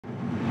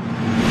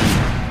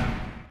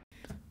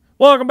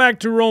Welcome back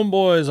to Rome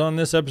Boys. On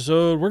this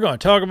episode, we're going to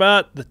talk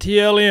about the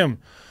TLM,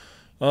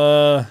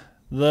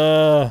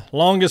 the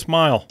longest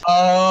mile.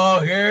 Oh,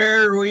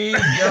 here we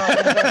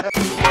go.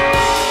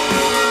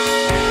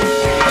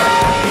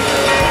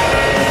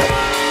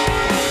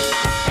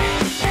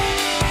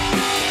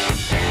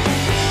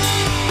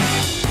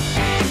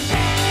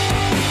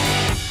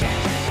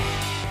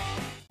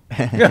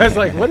 I was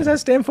like, what does that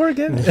stand for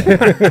again?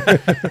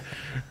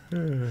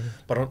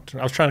 But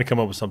I was trying to come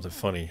up with something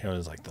funny. It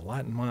was like the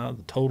Latin mile,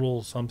 the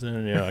total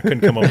something. Yeah, I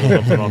couldn't come up with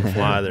something on the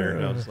fly there.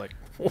 And I was like,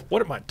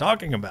 what am I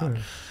talking about?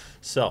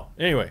 So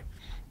anyway,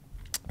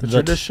 The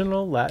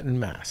traditional Latin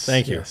Mass.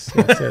 Thank you. Yes,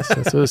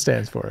 that's what it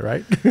stands for,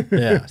 right?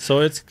 Yeah, so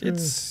it's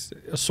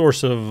a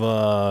source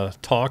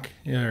of talk,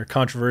 or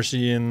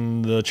controversy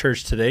in the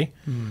church today.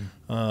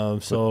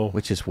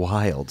 Which is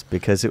wild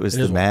because it was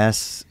the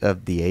Mass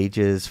of the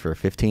ages for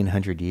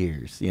 1,500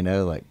 years. You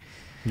know, like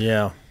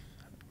yeah.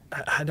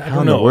 I don't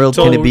how in know. the world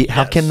So, can it be? yes.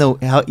 How can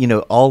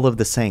all of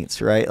the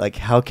saints, right? Like,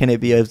 how can it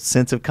be a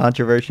sense of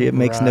controversy? It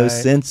makes no Right,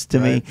 sense to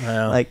me.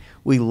 Yeah. Like,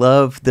 we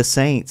love the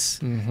saints.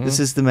 Mhm. This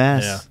is the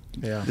Mass.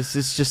 Yeah. This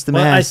is just the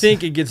Well, Mass. I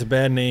think it gets a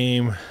bad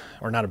name,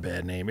 or not a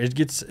bad name. It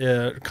gets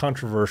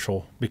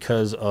controversial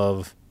because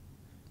of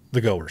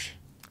the goers,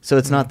 so.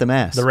 It's not the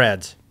Mass. the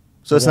rads.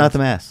 So it's not the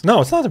Mass. No,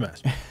 it's not the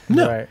Mass.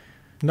 No, Right.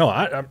 no.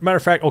 Matter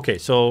of fact, okay.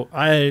 So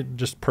I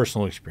just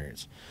personal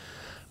experience.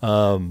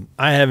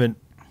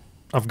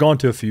 I've gone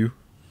to a few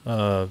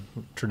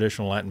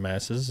traditional Latin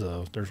masses.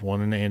 There's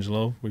one in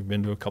Angelo. We've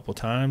been to a couple of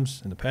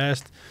times in the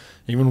past.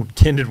 Even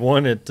attended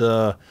one at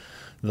the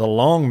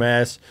long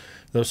mass.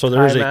 So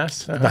there's High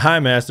Mass? the high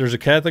mass. There's a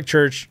Catholic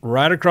church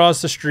right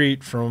across the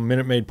street from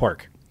Minute Maid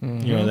Park. You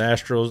know, the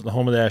Astros, the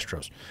home of the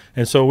Astros.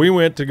 And so we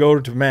went to go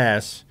to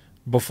mass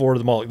before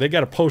the mall. They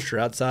got a poster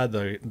outside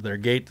their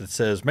gate that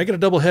says, "Make it a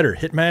doubleheader,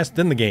 hit mass,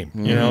 then the game."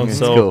 You know, That's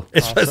so cool.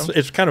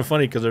 it's kind of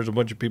funny because there's a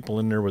bunch of people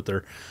in there with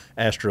their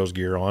Astros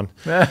gear on,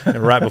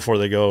 and right before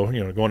they go,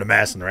 going to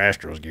mass in their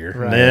Astros gear,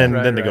 Right, and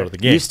right, then they go right. to the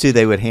game. Used to,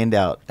 they would hand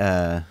out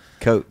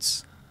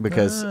coats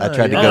because I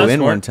tried to yeah. go Oh, that's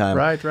in one smart.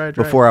 time Right.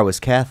 before I was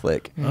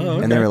Catholic, Oh,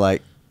 and they okay. were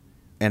like,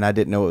 and I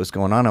didn't know what was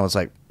going on. I was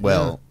like,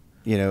 well.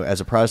 As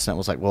a Protestant, I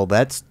was like, well,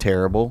 that's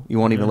terrible. You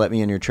won't even let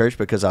me in your church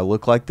because I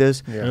look like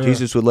this. Yeah.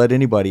 Jesus would let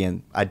anybody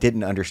in. I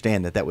didn't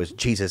understand that was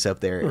Jesus up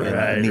there, and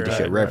I need to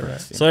show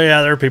reverence. So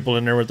yeah, there are people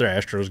in there with their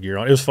Astros gear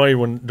on. It was funny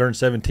during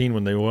 17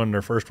 when they won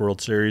their first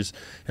World Series,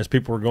 as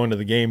people were going to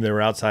the game, they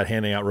were outside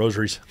handing out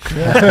rosaries,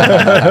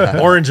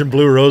 orange and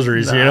blue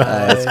rosaries.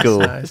 That's cool.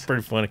 Nice. It's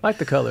pretty funny. Like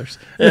the colors.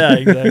 Yeah,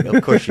 exactly.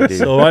 Of course you do.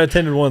 So I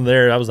attended one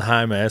there. That was a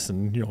high mass,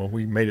 and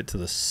we made it to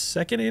the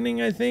second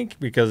inning, I think,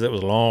 because it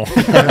was long.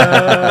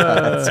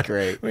 That's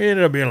great. We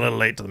ended up being a little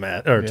late to the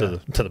mass, or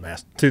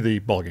to the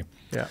ball game.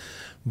 Yeah.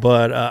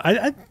 But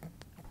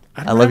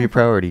I love your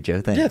priority,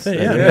 Joe. Thanks.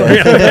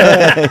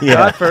 Yeah.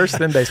 God first,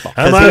 then baseball.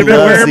 I might he have been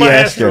loves wearing the my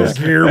Astros. Astros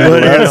gear, He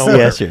but loves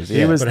the Astros. He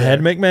Yeah. was but I had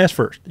to make mass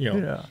first.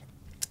 Yeah.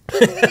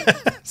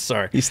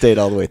 Sorry. He stayed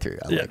all the way through.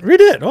 I Yeah, like we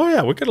did. Oh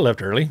yeah, we could have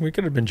left early. We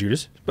could have been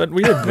Judas, but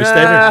we didn't. We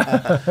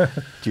stayed in.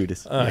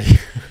 Judas.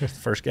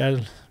 First guy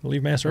to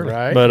leave mass early.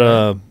 Right.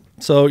 But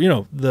so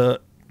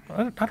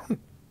I don't.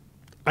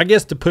 I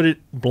guess to put it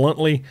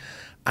bluntly,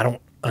 I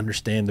don't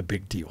understand the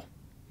big deal.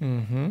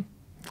 Mm-hmm.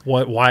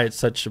 Why it's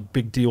such a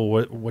big deal?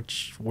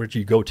 Where do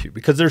you go to?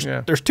 Because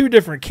Yeah. there's two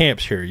different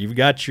camps here. You've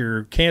got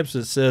your camps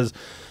that says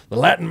the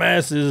Latin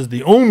Mass is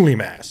the only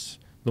Mass,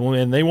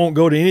 and they won't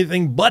go to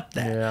anything but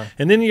that. Yeah.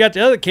 And then you got the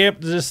other camp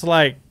that's just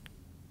like,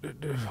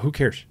 who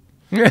cares?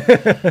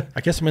 I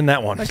guess I'm in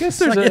that one. I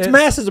guess it's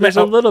Mass is there's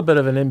a little bit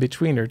of an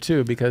in-betweener,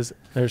 too, because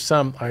there's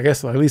some, I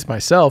guess, at least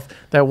myself,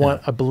 that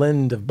want a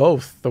blend of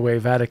both, the way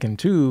Vatican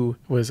II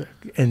was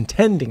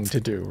intending to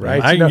do,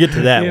 right? I can get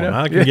to that you one. know?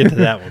 I can get to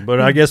that one.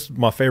 But I guess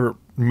my favorite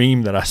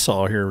meme that I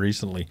saw here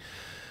recently,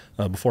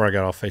 before I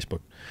got off Facebook,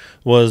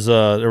 was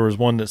there was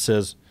one that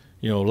says,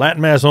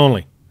 Latin Mass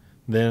only.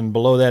 Then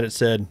below that it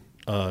said,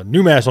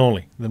 New Mass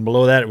only. Then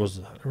below that there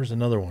was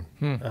another one,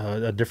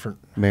 a different.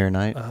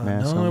 Maronite.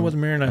 Mass No, it only?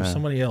 wasn't Maronite. It was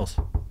somebody else.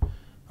 I'm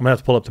gonna have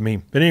to pull up the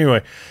meme. But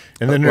anyway,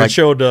 and then Like it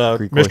showed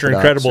Greek Mr. Orthodox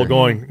Incredible or-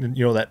 going.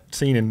 That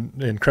scene in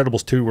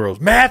Incredibles 2 where it was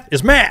math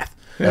is math.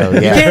 Oh, You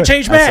yeah. can't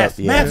change I saw- math.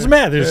 yeah. Math is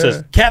math. And it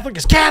says Catholic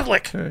is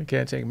Catholic.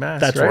 Can't take Mass,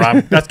 That's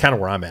right? That's kind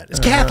of where I'm at. It's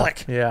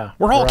Catholic. Yeah.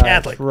 We're all Right,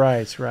 Catholic.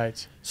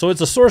 Right. So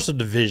it's a source of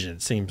division,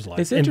 it seems like.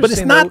 It's But it's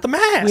interesting, not though. the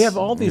Mass. We have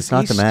all these It's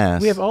not the Mass.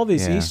 We have all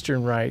these Yeah.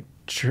 Eastern Rite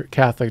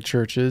Catholic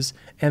churches,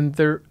 and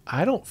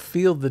I don't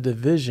feel the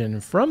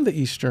division from the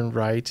Eastern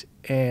Rite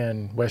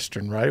and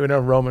Western Rite. We know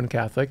Roman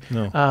Catholic,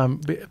 No.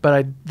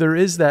 but there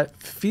is that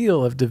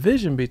feel of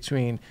division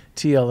between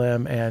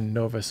TLM and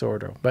Novus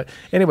Ordo. But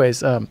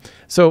anyways,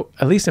 so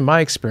at least in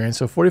my experience,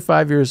 so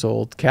 45 years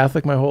old,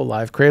 Catholic my whole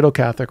life, cradle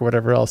Catholic or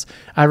whatever else.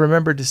 I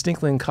remember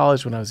distinctly in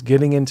college when I was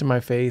getting into my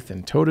faith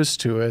and totus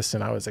tuus,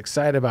 and I was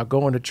excited about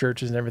going to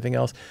churches and everything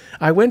else.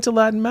 I went to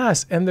Latin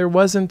Mass, and there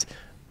wasn't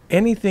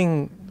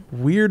anything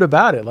weird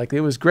about it. Like,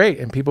 it was great,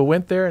 and people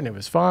went there, and it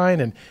was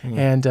fine,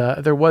 and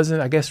there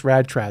wasn't, I guess,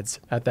 rad trads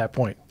at that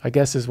point, I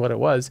guess is what it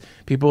was.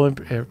 People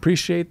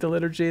appreciate the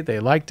liturgy. They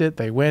liked it.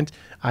 They went.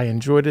 I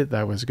enjoyed it.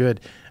 That was good.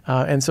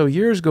 And so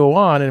years go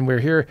on, and we're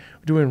here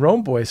doing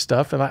Rome Boy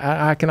stuff, and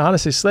I can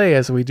honestly say,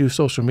 as we do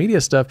social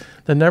media stuff,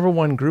 the number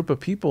one group of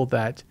people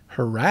that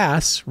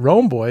harass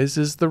Rome Boys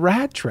is the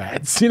rad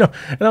trads,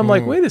 and I'm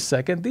like, wait a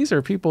second, these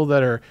are people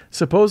that are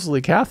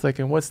supposedly Catholic,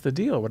 and what's the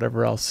deal,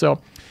 whatever else. So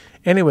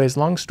anyways,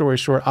 long story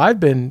short, I've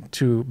been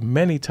to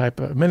many type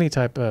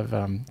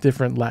of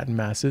different Latin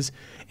masses,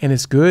 and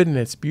it's good and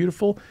it's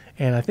beautiful.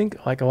 And I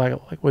think like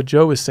what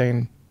Joe was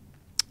saying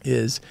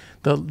is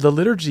the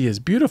liturgy is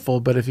beautiful,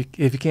 but if you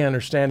can't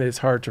understand it, it's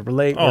hard to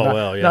relate.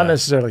 Not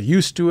necessarily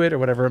used to it or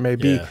whatever it may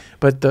be. Yeah.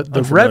 But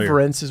the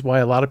reverence is why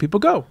a lot of people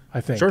go, I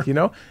think. Sure.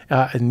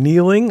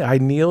 Kneeling, I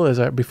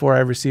kneel before I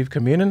receive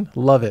communion.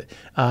 Love it.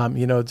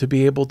 To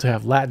be able to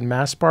have Latin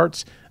mass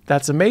parts,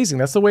 that's amazing.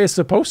 That's the way it's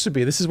supposed to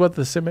be. This is what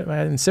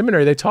in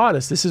seminary they taught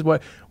us. This is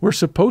what we're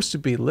supposed to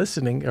be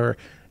listening or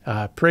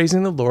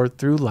praising the Lord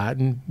through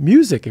Latin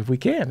music, if we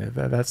can.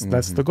 That's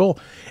the goal.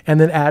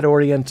 And then ad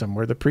orientem,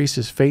 where the priest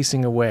is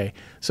facing away.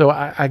 So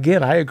I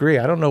agree.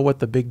 I don't know what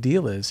the big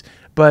deal is,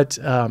 but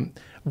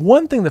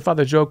one thing that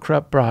Father Joe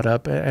Krupp brought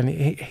up, and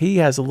he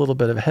has a little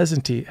bit of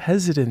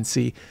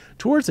hesitancy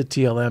towards the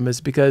TLM,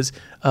 is because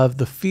of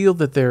the field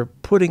that they're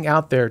putting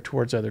out there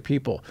towards other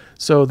people.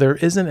 So there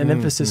isn't an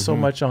emphasis so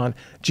much on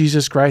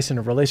Jesus Christ and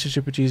a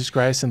relationship with Jesus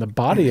Christ and the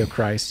body of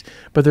Christ,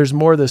 but there's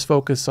more this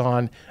focus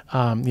on,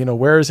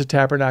 where is the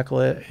tabernacle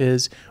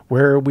is,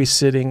 where are we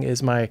sitting,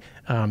 is my,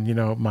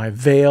 my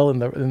veil in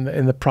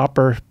the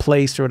proper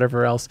place or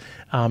whatever else.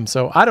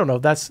 So I don't know.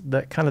 That's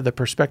kind of the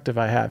perspective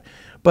I have,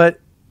 but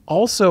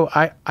also,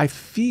 I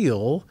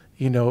feel,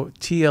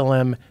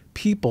 TLM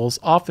peoples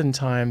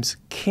oftentimes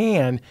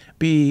can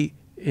be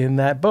in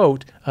that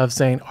boat of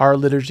saying our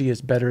liturgy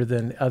is better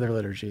than other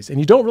liturgies. And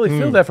you don't really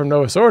feel that from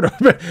Novus Ordo.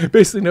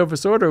 Basically,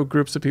 Novus Ordo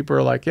groups of people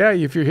are like, yeah,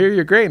 if you're here,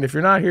 you're great. And if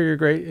you're not here, you're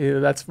great.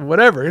 That's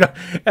whatever. And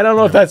I don't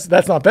know if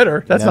that's not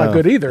better. That's not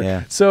good either.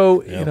 Yeah.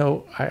 So,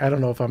 I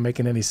don't know if I'm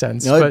making any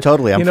sense. No, but,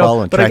 totally. I'm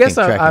following. But tracking, I guess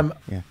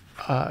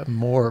I'm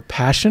more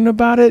passionate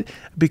about it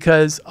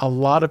because a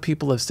lot of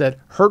people have said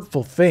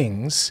hurtful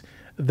things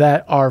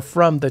that are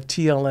from the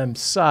TLM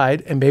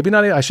side, and maybe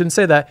not, I shouldn't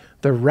say that,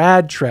 the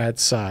rad trad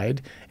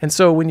side. And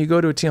so when you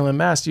go to a TLM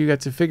mass, you got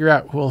to figure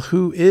out, well,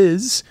 who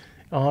is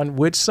on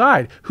which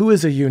side? Who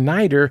is a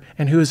uniter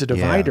and who is a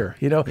divider?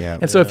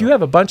 So if you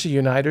have a bunch of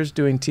uniters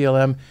doing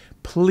TLM,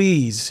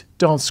 please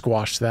don't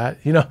squash that.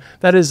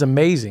 That is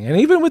amazing. And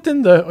even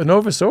within the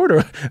Novus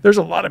Ordo, there's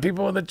a lot of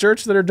people in the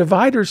church that are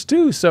dividers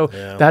too. So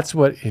that's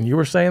what, and you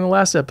were saying in the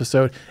last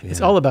episode,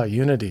 it's all about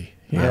unity.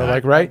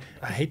 Right?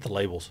 I hate the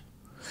labels.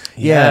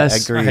 Yes, I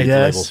agree. I hate the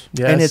labels.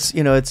 Yes.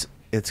 And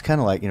it's kind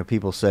of like,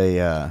 people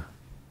say,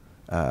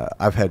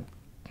 I've had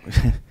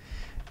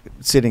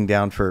sitting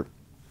down for,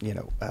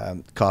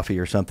 coffee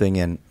or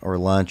something or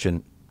lunch,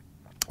 and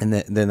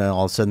then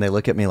all of a sudden they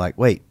look at me like,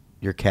 wait,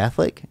 you're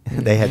Catholic?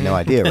 They had no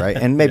idea, right?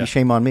 And maybe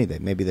shame on me.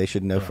 Maybe they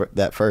should know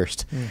that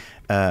first.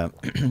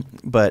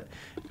 But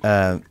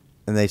and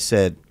they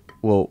said,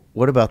 well,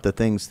 what about the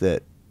things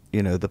that,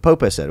 the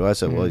Pope has said? Well, I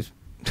said, well, he's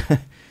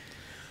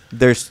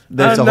there's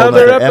a whole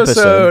other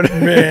episode.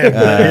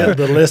 Man,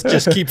 the list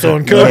just keeps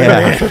on coming.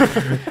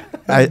 Yeah.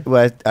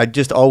 I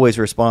just always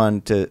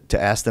respond to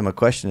ask them a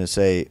question and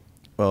say,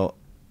 well,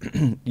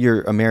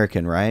 you're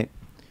American, right?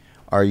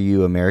 Are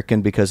you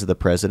American because of the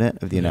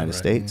president of the United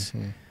States?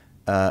 Mm-hmm.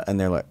 And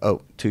they're like,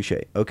 oh, touche.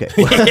 Okay.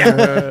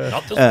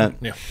 Not this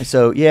one.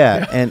 So,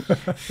 and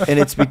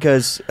it's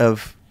because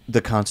of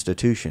the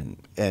Constitution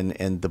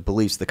and the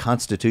beliefs, the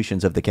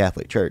constitutions of the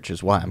Catholic Church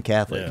is why I'm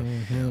Catholic. Yeah.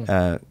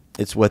 Mm-hmm.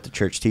 It's what the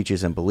church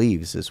teaches and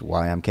believes is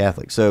why I'm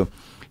Catholic. So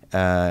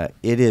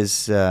it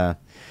is, I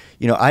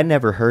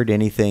never heard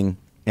anything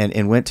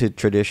and went to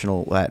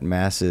traditional Latin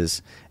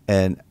masses,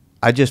 and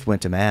I just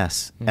went to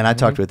mass and I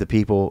talked with the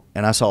people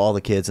and I saw all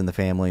the kids and the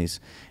families,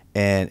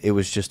 and it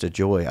was just a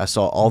joy. I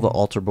saw all the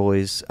altar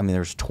boys. I mean,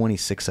 there's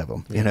 26 of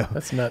them,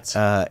 That's nuts.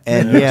 And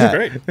That's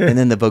great. And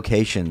then the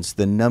vocations,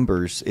 the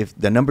numbers, if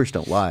the numbers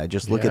don't lie,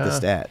 just look at the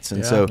stats.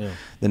 And so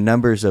the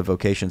numbers of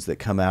vocations that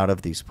come out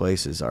of these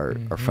places are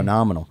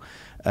phenomenal.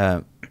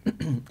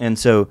 And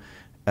so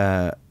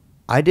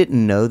I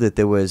didn't know that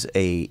there was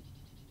a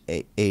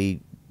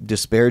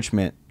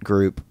disparagement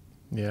group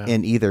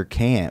in either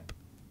camp,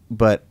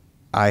 but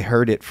I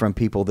heard it from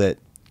people that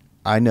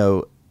I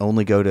know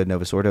only go to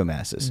Novus Ordo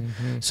masses.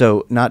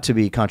 So not to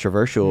be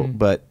controversial,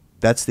 but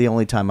that's the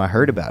only time I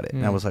heard about it.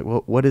 And I was like,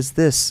 well, what is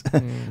this?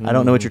 I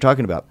don't know what you're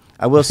talking about.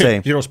 I will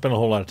say you don't spend a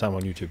whole lot of time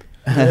on YouTube.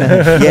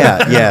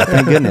 yeah,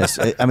 thank goodness.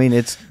 I mean,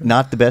 it's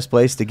not the best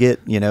place to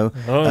get, not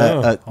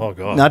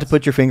to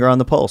put your finger on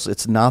the pulse.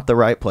 It's not the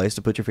right place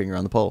to put your finger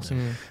on the pulse.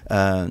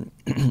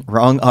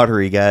 Wrong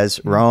artery, guys.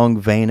 Wrong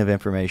vein of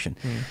information.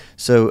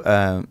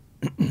 So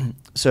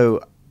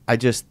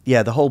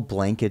the whole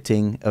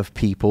blanketing of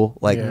people,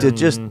 like Yeah. to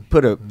just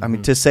put I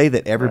mean, to say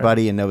that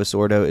everybody in Novus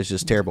Ordo is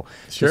just terrible.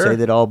 Sure. To say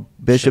that all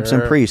bishops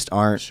and Sure. priests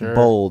aren't Sure.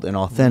 bold and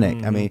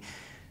authentic. I mean,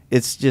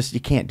 it's just, you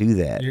can't do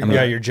that. I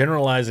mean, you're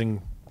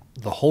generalizing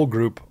the whole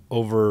group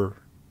over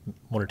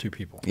one or two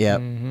people. yeah,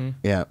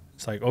 yeah,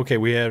 It's like, okay,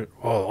 we had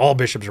all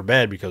bishops are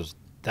bad because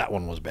that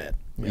one was bad.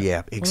 yeah, Well,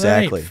 that ain't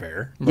exactly.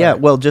 fair. Yeah,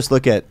 well, just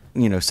look at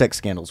sex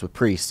scandals with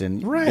priests,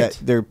 and Right.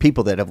 there are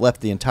people that have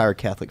left the entire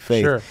Catholic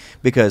faith Sure.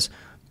 because,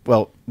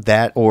 well,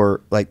 that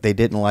or like they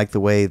didn't like the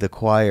way the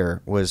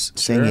choir was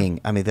singing.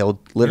 I mean, they'll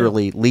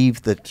literally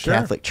leave the Sure.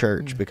 Catholic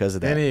Church because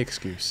of that. Any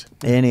excuse.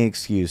 Any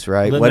excuse,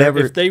 right? Then Whatever.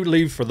 if they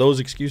leave for those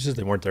excuses,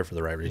 they weren't there for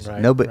the right reason.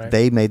 Right. No, but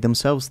they made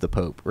themselves the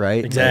Pope,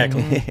 right?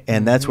 Exactly.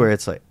 And that's where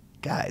it's like,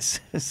 guys,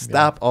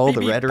 stop all Beep,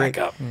 the beep, rhetoric.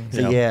 back up.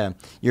 So, yeah,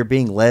 you're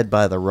being led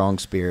by the wrong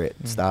spirit.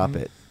 Stop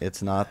it.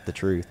 It's not the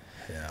truth.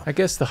 I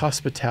guess the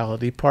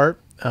hospitality part,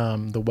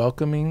 the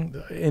welcoming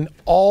in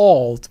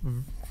all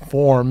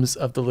forms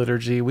of the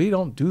liturgy, we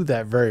don't do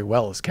that very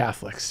well as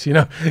Catholics.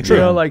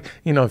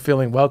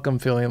 Feeling welcome,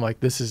 feeling like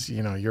this is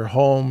your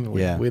home.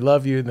 We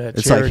love you. That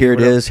It's like, here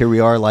it is, here we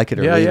are, like it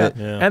or leave it.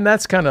 Yeah. And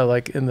that's kind of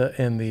like in the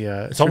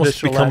It's almost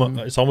traditional become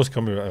Latin- it's almost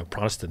become a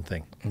Protestant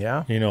thing.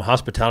 yeah.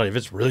 Hospitality. If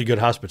it's really good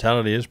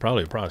hospitality, it's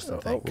probably a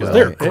Protestant thing because well,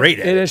 they're great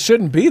at And it. it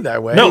shouldn't be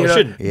that way. No, it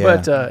shouldn't. Yeah.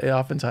 But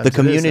oftentimes The it is that.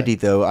 community,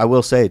 though, I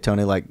will say,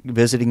 Tony, like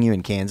visiting you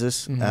in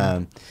Kansas,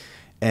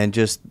 and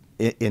just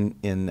in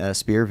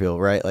Spearville,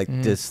 right? Like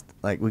just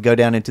like we go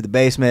down into the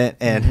basement,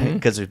 and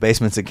because there's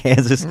basements in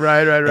Kansas,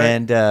 Right.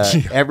 and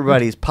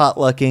everybody's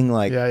potlucking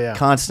like Yeah.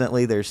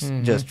 constantly. There's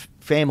just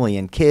family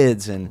and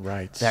kids and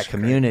Right. that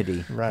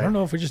community. Right. I don't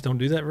know if we just don't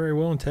do that very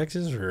well in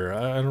Texas, or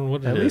I don't know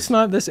what At it least is.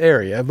 not this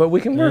area, but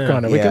we can work Yeah.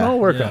 on it. We can Yeah. all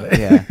work Yeah. on it.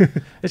 Yeah,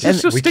 It's And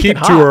just so We stinking keep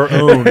hot. to our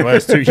own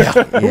last two. Yeah,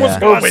 Who wants to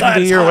go outside?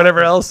 windy It's or hot.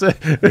 whatever else.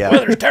 yeah.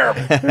 Weather's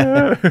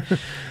terrible.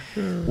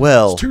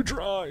 Well, Too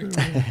dry.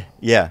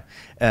 yeah.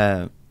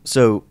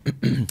 So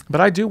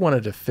But I do want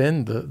to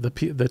defend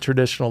the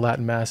traditional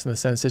Latin Mass in the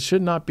sense it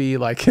should not be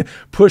like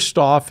pushed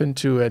off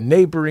into a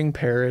neighboring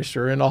parish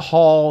or in a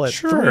hall at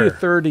Sure.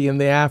 3:30 in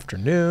the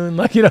afternoon.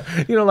 Like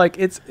like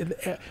it's.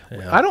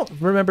 I don't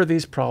remember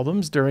these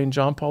problems during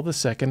John Paul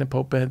II and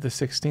Pope Benedict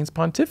XVI's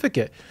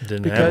pontificate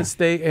Didn't because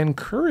they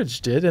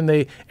encouraged it and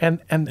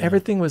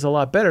everything was a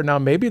lot better. Now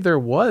maybe there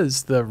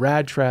was the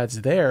rad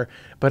trads there,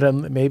 but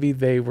maybe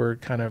they were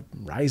kind of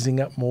rising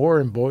up more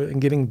and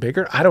getting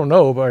bigger. I don't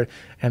know,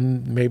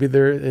 and maybe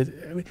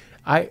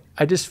I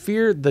just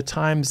fear the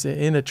times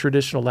in a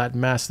traditional Latin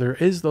Mass there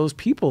is those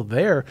people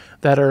there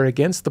that are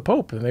against the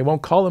Pope and they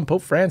won't call him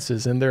Pope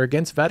Francis and they're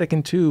against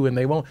Vatican II and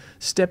they won't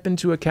step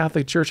into a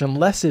Catholic church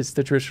unless it's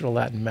the traditional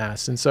Latin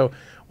Mass. And so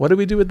what do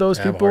we do with those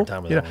I have a people? hard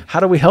time with that one. How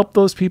do we help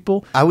those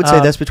people? I would say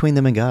that's between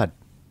them and God.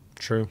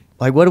 True.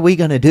 Like, what are we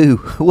going to do?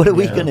 What are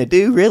we going to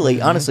do,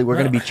 really? Honestly, we're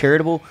going to be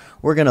charitable.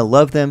 We're going to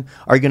love them.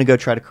 Are you going to go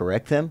try to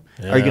correct them?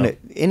 Are you going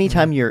to,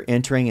 anytime you're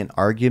entering an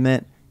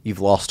argument, you've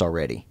lost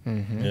already,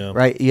 Yeah.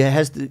 right? You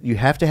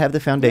have to have the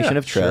foundation Yeah,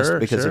 of trust, sure,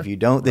 because sure. if you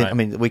don't, then, Right. I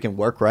mean, we can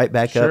work right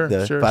back Sure, up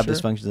the sure, five sure.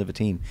 dysfunctions of a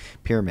team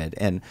pyramid.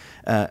 And,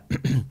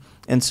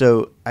 and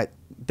so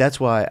that's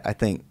why I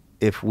think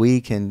if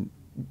we can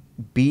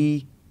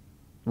be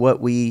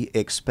what we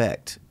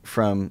expect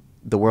from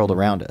the world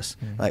around us,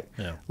 like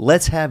Yeah.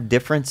 let's have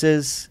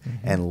differences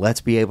and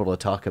let's be able to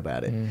talk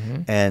about it,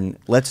 and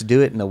let's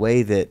do it in a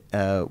way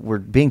that we're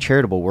being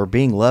charitable, we're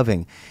being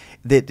loving,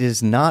 that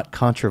is not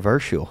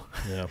controversial.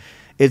 Yeah.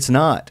 It's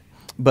not.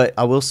 But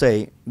I will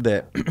say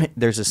that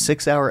there's a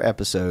 6-hour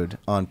episode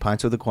on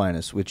Pints with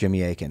Aquinas with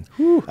Jimmy Akin,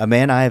 a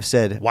man I have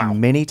said Wow.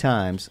 many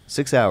times,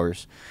 6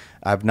 hours.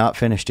 I've not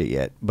finished it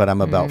yet, but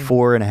I'm about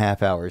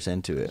 4.5 hours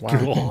into it.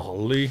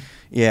 Golly.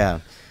 Yeah.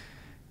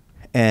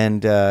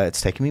 And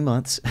it's taken me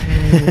months.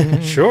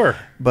 Sure.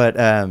 But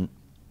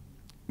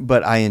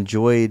I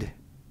enjoyed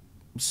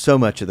so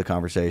much of the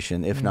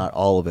conversation, if not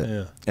all of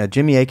it. Yeah.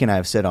 Jimmy Akin, I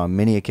have said on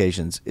many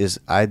occasions, is,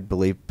 I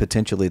believe,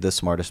 potentially the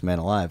smartest man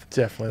alive.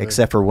 Definitely.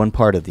 Except for one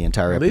part of the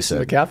entire At least in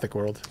episode. the Catholic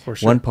world, for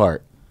sure. One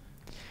part.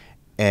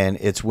 And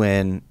it's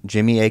when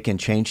Jimmy Akin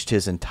changed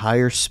his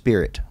entire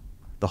spirit,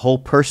 the whole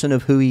person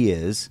of who he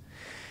is.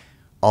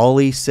 All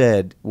he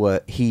said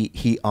was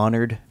he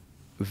honored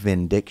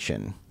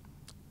vindication.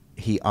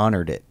 He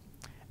honored it.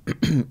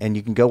 And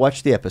you can go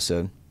watch the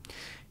episode.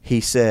 He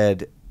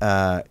said,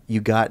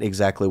 you got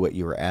exactly what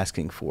you were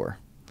asking for.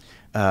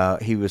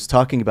 He was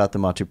talking about the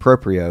motu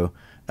proprio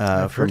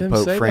I've from heard him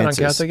Pope say Francis.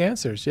 that on Catholic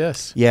Answers,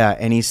 yes. Yeah,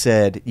 and he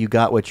said, you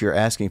got what you're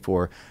asking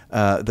for.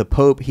 The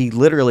Pope, he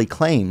literally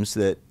claims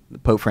that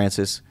Pope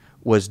Francis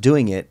was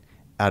doing it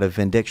out of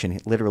vindication.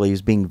 Literally, he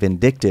was being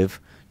vindictive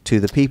to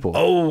the people.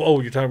 Oh,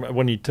 you're talking about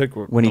when he took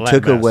When the he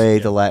Latin took Mass. away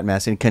Yeah. the Latin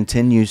Mass and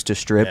continues to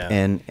strip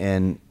Yeah.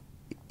 and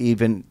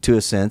even to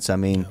a sense, I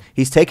mean,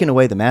 he's taken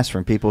away the Mass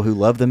from people who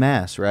love the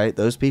Mass, right?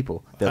 Those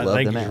people that I love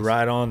think the you're Mass.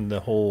 right on the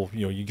whole,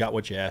 you got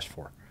what you asked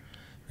for.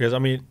 Because, I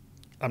mean,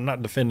 I'm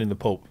not defending the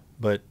Pope,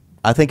 but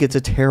I think it's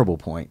a terrible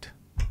point.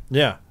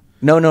 yeah.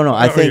 No.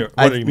 I What think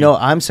do you mean? no.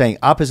 I'm saying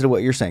opposite of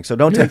what you're saying. So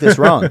don't take this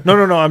wrong. No.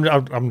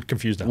 I'm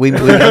confused now.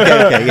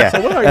 Okay, yeah.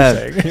 So what are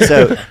you saying?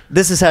 So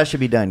this is how it should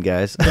be done,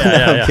 guys. I'm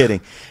yeah.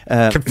 kidding.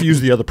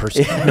 Confuse the other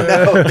person.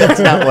 No, that's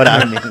not what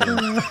I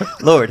mean.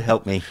 Lord,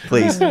 help me,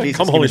 please. Jesus,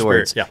 Come, give Holy me the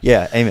words. Spirit.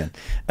 Yeah, amen.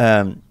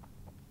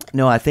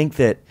 No, I think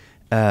that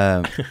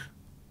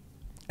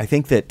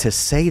to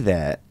say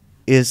that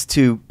is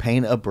to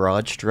paint a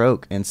broad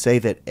stroke and say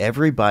that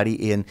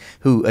everybody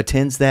who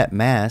attends that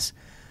mass,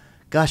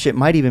 gosh, it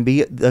might even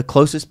be the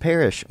closest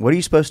parish. What are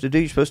you supposed to do?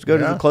 You're supposed to go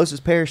to the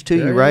closest parish to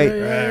you, right?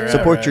 yeah,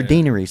 Support your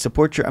deanery.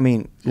 Support your.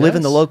 Live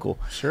in the Yes. local.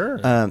 Sure.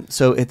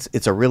 So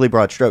it's a really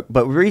broad stroke.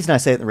 But the reason I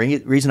say it, the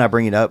reason I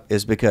bring it up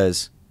is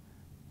because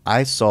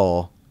I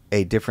saw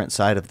a different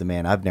side of the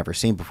man I've never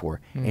seen before,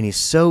 and he's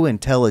so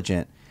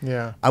intelligent.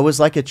 Yeah. I was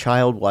like a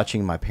child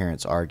watching my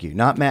parents argue.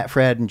 Not Matt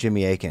Fradd and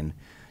Jimmy Akin.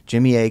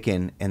 Jimmy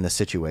Akin and the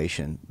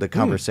situation, the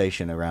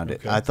conversation around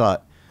it. I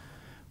thought,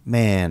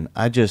 man,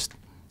 I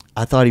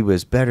thought he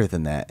was better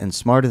than that and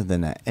smarter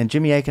than that. And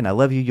Jimmy Akin, I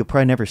love you. You'll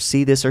probably never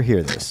see this or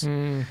hear this.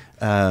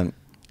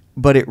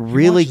 But it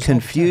really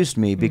confused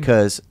me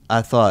because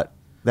I thought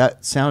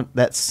that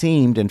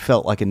seemed and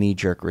felt like a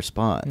knee-jerk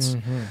response.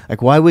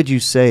 Like, why would you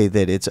say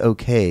that it's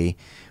okay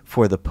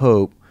for the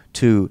Pope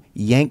to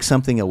yank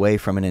something away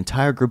from an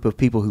entire group of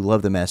people who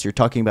love the Mass? You're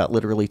talking about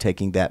literally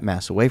taking that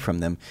Mass away from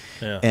them.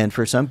 Yeah. And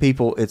for some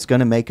people, it's going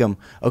to make them,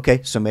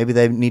 okay, so maybe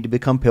they need to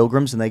become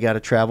pilgrims and they got to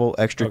travel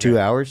extra 2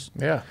 hours.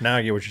 Yeah. Now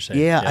I get what you're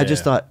saying. Yeah, I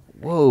just thought,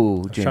 whoa, I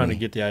was Jimmy. trying to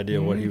get the idea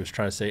of what he was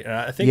trying to say. And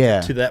I think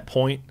Yeah. to that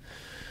point,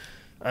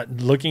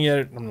 looking at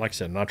it, like I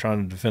said, I'm not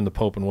trying to defend the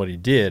Pope and what he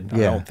did. I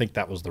Yeah. don't think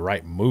that was the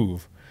right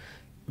move.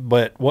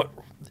 But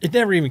it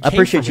never even came I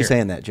appreciate from you here.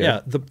 saying that, Joe. Yeah,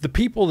 the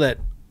people that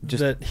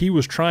he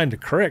was trying to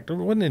correct,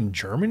 wasn't it in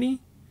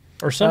Germany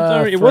or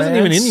something? It wasn't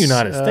even in the France,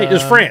 United States. It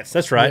was France.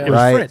 That's right. yeah. It was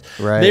Right, France.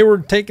 right. They were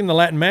taking the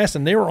Latin Mass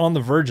and they were on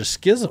the verge of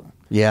schism.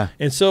 Yeah.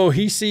 And so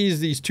he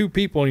sees these two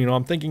people,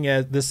 I'm thinking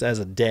this as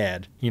a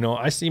dad.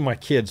 I see my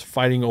kids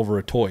fighting over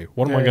a toy.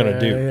 What am I going to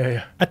do?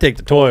 Yeah. I take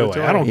the toy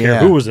away. I don't care Yeah.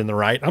 who was in the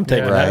right. I'm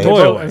taking Right. that They toy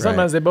both- away. and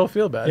sometimes they both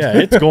feel bad. Yeah,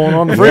 it's going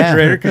on the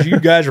refrigerator because you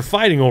guys are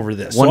fighting over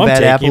this. One so I'm bad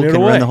taking apple it can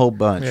away. run the whole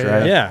bunch,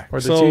 right? Yeah. Or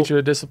the So- teacher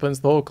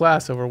disciplines the whole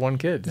class over one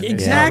kid. And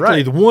Exactly.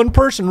 Right. The one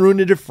person ruined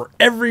it for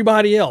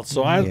everybody else.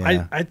 So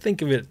Yeah. I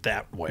think of it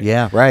that way.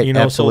 Yeah, right.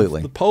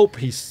 Absolutely. So the Pope,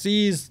 he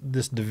sees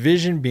this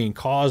division being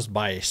caused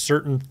by a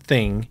certain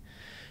thing,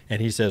 and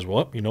he says,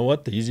 well, you know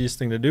what? The easiest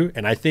thing to do,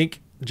 and I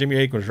think Jimmy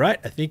Akin was right.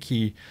 I think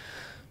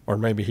or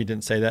maybe he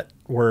didn't say that,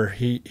 where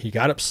he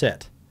got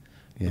upset.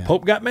 The Yeah.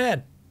 Pope got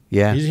mad.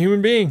 Yeah. He's a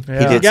human being. Yeah.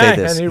 He's He a did say guy.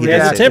 this. And He He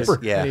has a did say this.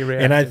 temper. Yeah. And he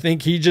And I reacted.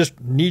 think he just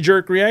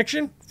knee-jerk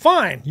reaction.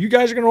 Fine, you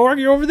guys are going to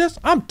argue over this.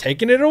 I'm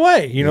taking it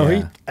away. He,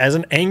 Yeah. as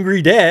an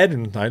angry dad,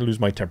 and I lose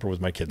my temper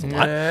with my kids a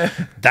lot. Yeah.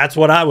 That's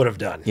what I would have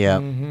done. Yeah.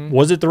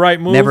 Was it the right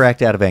move? Never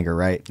act out of anger,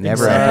 right?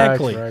 Never act.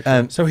 Exactly.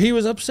 Right. So he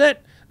was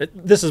upset.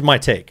 This is my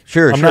take.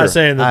 Sure, I'm sure. not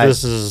saying that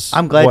this is.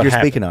 I'm glad what you're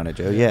happened. speaking on it,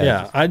 Joe. Yeah.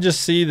 Yeah, I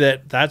just see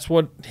that's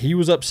what he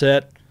was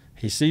upset.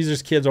 He sees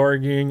his kids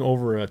arguing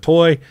over a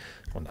toy.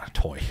 Well, not a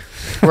toy.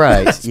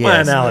 Right. That's my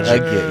yes. analogy. I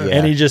get- yeah.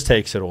 And he just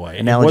takes it away.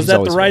 And Analogy's was that the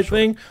always right special.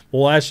 thing?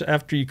 Well,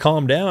 after you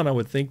calm down, I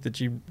would think that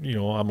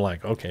I'm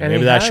like, okay, And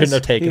maybe he I has- shouldn't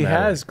have taken He that.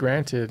 away. has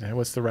granted,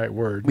 what's the right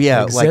word?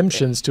 Yeah, like-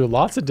 exemptions to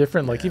lots of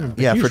different, even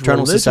Yeah, huge Fraternal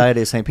religious-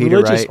 Society of St. Peter,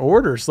 religious right?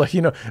 orders,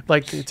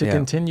 to Yeah.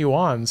 continue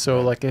on.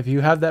 So, if you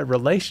have that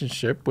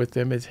relationship with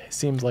them, it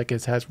seems like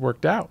it has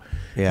worked out.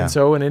 Yeah. And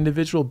so, in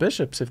individual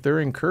bishops, if they're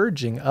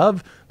encouraging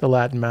of the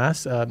Latin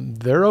Mass,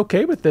 they're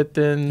okay with it.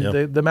 Then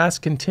Yep. the Mass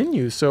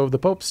continues. So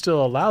the Pope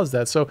still allows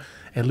that. So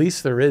at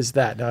least there is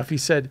that. Now, if he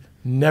said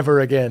never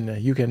again,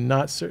 you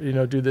cannot,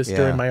 do this Yeah.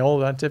 during my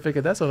whole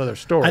pontificate, that's another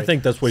story. I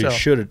think that's what So- he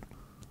should have.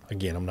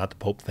 Again, I'm not the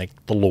Pope. Thank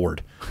the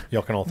Lord.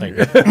 Y'all can all thank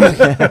me. You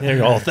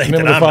can all think that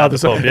Remember the I'm not the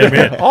Father, Pope.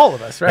 Amen. all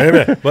of us, right?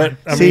 Amen. But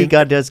I See, mean,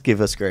 God does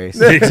give us grace.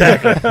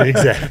 exactly.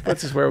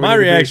 That's just where we My need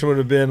to be. reaction would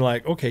have been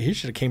like, okay, he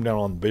should have came down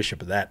on the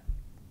bishop of that.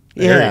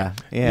 Yeah. area.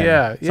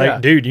 Yeah, It's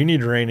like, dude, you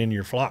need to rein in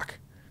your flock.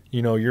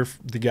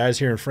 The guys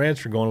here in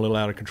France are going a little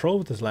out of control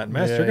with this Latin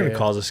Mass. Yeah, They're going to yeah.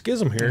 cause a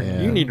schism here.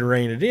 Yeah. You need to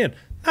rein it in,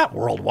 not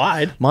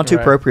worldwide. Monte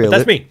Right. proprio. But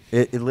that's me.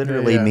 It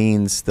literally Yeah.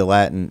 means, the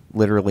Latin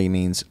literally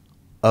means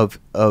of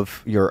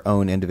your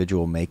own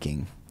individual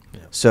making.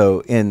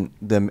 So in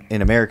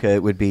America,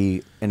 it would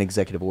be an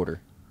executive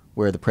order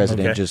where the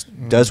president Okay. just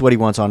does what he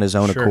wants on his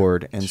own Sure.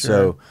 accord. And Sure.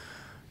 so,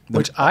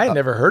 Which I had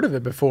never heard of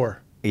it before.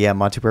 yeah,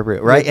 Monte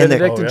proprio. Right. And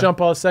Benedict and yeah. John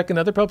Paul II,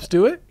 other popes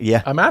do it?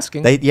 yeah. I'm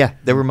asking.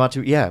 There were Monte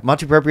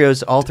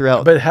proprios all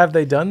throughout. But have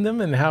they done them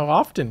and how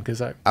often?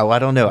 Because I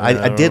don't know.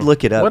 I did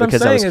look it up what I'm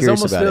because I was saying is curious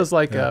almost about feels it.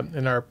 like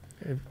in our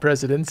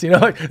presidents,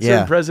 Yeah.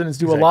 certain presidents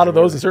do a lot of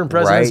those and certain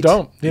presidents Right.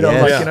 don't.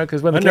 Yes.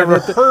 Because when I they can't never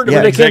get heard of when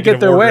an they can't get executive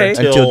their order way.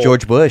 until-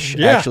 George Bush,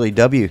 Yeah. actually,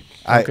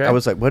 Okay. I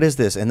was like, what is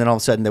this? And then all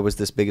of a sudden there was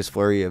this biggest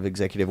flurry of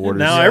executive orders.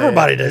 now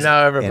everybody does.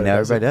 Now everybody, And now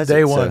does everybody it. does Day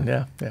it, one,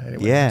 so- yeah.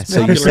 Anyway. Yeah,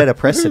 so you set a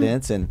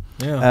precedence, and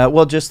Yeah.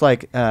 well, just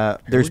like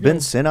there's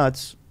been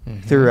synods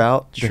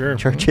throughout Sure.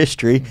 church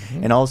history,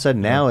 and all of a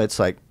sudden now it's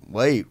like,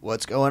 wait,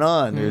 what's going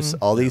on? There's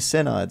all these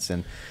synods.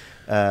 And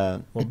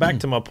well, back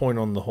to my point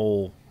on the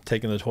whole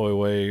taking the toy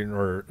away,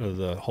 or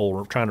the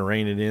whole trying to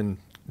rein it in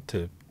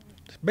to,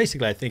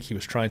 basically, I think he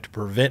was trying to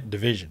prevent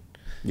division.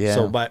 Yeah.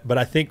 So, but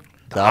I think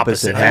the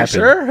opposite happened.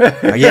 Sure.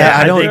 Yeah,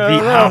 I think don't.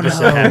 the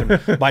opposite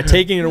happened. By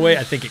taking it away,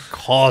 I think it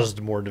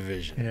caused more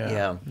division.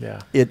 Yeah.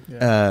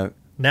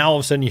 Now all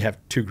of a sudden you have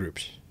two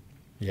groups.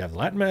 You have the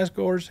Latin Mass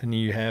goers, and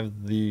you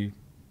have the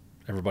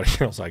everybody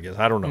else. I guess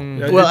I don't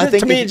know. Well, I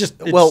think to me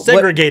it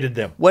segregated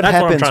them. What That's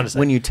happens what I'm trying to say.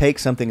 when you take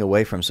something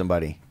away from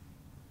somebody?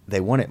 They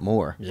want it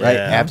more, Yeah. right?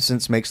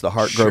 Absence makes the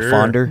heart grow Sure.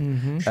 fonder.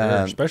 Sure,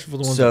 especially for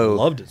the ones so that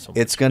loved it so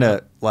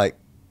much.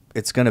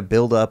 It's gonna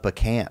build up a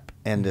camp,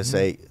 and to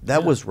say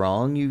that was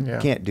wrong, you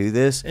can't do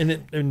this.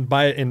 And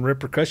in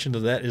repercussion to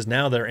that is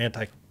now they're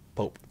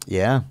anti-pope.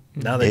 Yeah.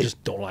 Now they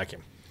just don't like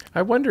him.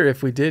 I wonder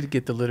if we did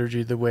get the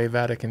liturgy the way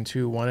Vatican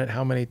II wanted,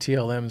 how many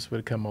TLMs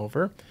would come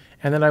over.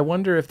 And then I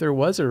wonder if there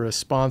was a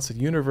response, a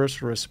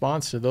universal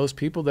response to those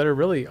people that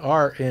really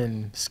are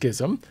in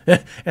schism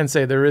and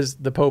say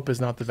the Pope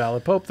is not the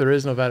valid Pope. There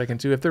is no Vatican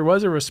II. If there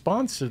was a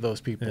response to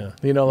those people,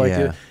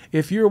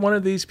 if you're one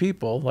of these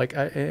people,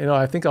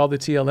 I think all the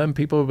TLM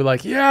people would be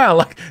like,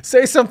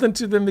 say something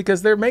to them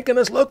because they're making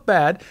us look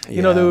bad.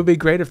 That would be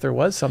great if there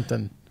was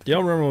something. Do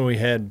y'all remember when we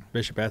had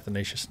Bishop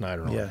Athanasius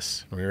Snyder on?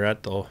 Yes. We were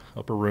at the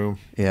upper room.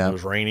 Yeah. It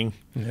was raining.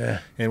 Yeah.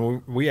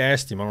 And we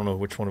asked him, I don't know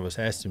which one of us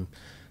asked him,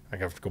 I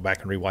have to go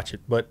back and rewatch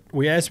it, but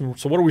we asked him,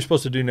 so what are we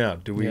supposed to do now?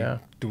 Do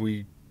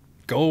we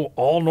go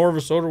all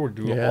Novus Ordo, or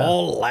do we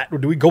all Latin, or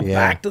do we go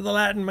back to the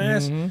Latin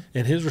Mass? And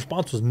his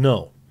response was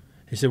no.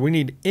 He said we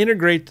need to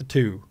integrate the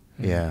two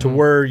to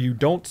where you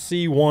don't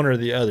see one or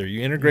the other.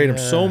 You integrate them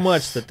so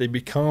much that they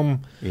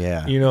become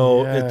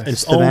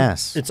its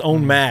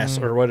own mass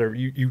or whatever.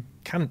 You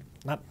kind of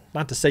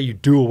not to say you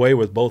do away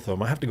with both of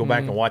them. I have to go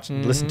back and watch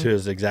and listen to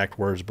his exact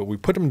words, but we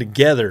put them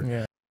together.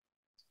 Yeah.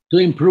 To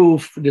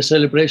improve the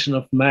celebration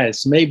of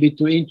Mass, maybe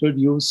to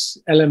introduce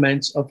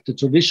elements of the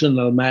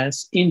traditional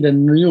Mass in the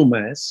new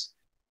Mass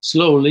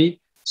slowly,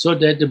 so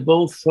that the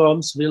both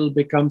forms will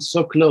become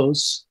so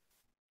close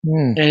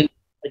and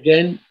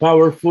again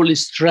powerfully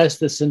stress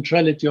the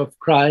centrality of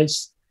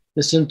Christ,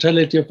 the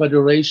centrality of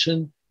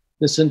adoration,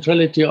 the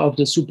centrality of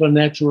the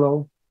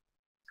supernatural.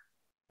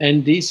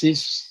 And this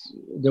is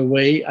the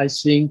way, I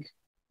think,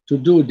 to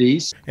do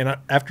this. And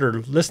after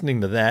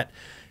listening to that,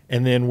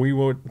 and then we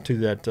went to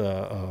that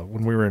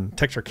when we were in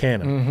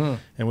Texarkana,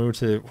 and we went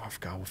to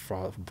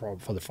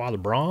Father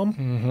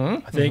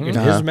Brahm, I think, in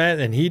his mass,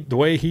 and the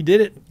way he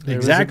did it, the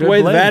exact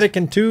way the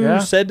Vatican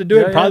II said to do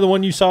it, probably the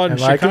one you saw in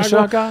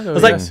Chicago. I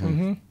was like,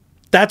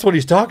 that's what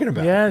he's talking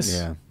about. Yes.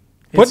 Yeah.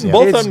 Putting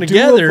both of them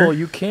together, doable.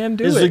 You can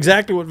do is it.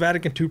 exactly what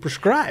Vatican II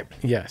prescribed.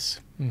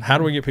 Yes. How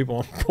do we get people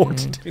on board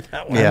to do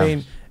that one? Yeah. I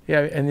mean,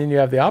 and then you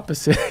have the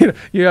opposite.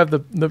 You have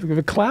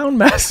the clown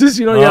masses.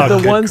 You have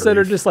the ones that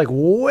are just like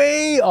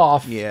way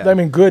off. Yeah. I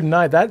mean, good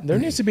night. That there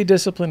needs to be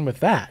discipline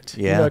with that.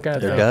 Yeah, kind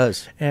of there thing.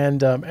 does.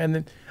 And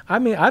then, I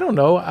mean, I don't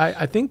know.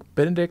 I think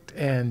Benedict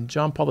and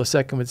John Paul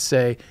II would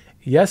say,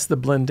 yes, the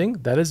blending,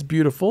 that is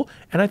beautiful.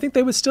 And I think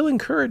they would still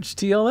encourage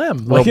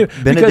TLM. Well,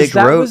 because Benedict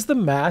that wrote, was the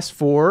Mass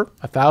for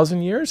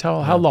 1,000 years.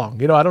 How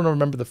long? I don't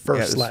remember the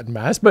first Latin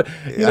Mass, but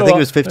I think it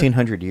was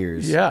 1,500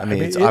 years. yeah, I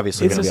mean, it's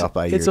obviously going to be off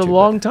by a year It's or a two,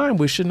 long time.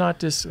 We should not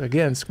just,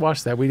 again,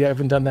 squash that. We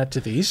haven't done that to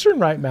the Eastern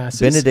Rite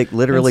Masses. Benedict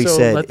literally and so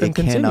said let them it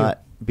continue.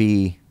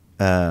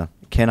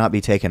 cannot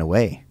be taken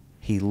away.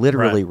 He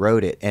literally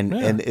wrote it, and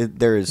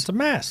It's a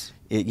mass.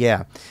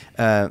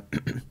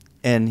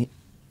 And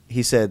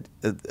he said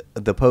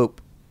the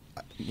Pope,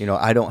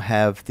 I don't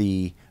have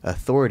the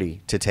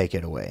authority to take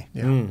it away.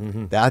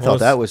 Yeah. I thought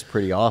that was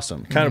pretty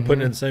awesome. Kind of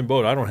putting it in the same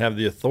boat. I don't have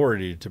the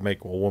authority to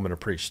make a woman a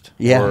priest.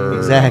 Yeah, or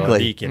exactly. a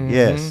deacon.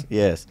 Yes.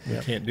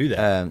 You can't do that.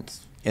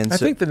 And I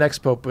so, think the next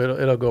Pope,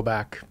 it'll go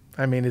back.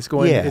 I mean, it's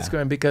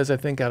going because I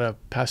think out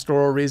of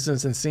pastoral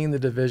reasons and seeing the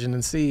division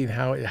and seeing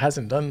how it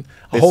hasn't done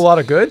a whole lot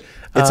of good.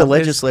 it's a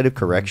legislative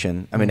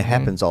correction. I mean, it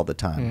happens all the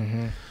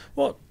time.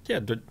 Well, yeah,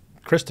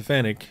 Chris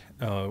Stefanik,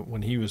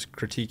 when he was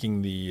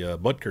critiquing the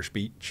Butker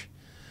speech,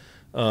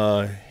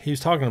 he was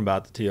talking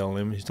about the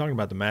TLM. He's talking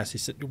about the Mass. He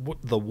said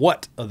the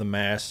what of the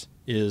Mass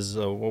is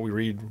what we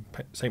read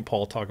St.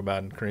 Paul talk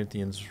about in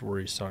Corinthians, where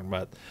he's talking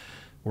about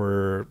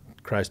where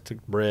Christ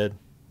took bread,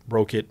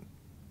 broke it,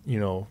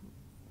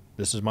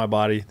 this is my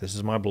body, this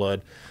is my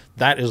blood.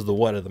 That is the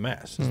what of the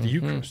Mass. It's the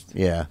Eucharist.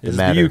 Yeah, It's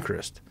the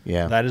Eucharist.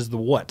 Yeah. That is the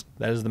what.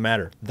 That is the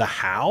matter. The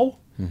how,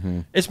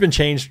 it's been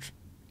changed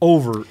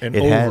over and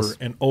It over has.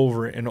 and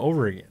over and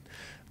over again.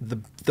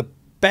 The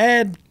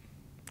bad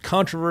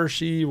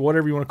controversy,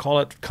 whatever you want to call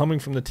it, coming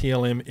from the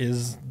TLM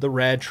is the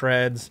rad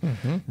trads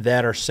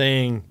that are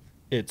saying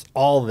it's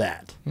all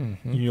that.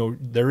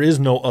 There is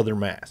no other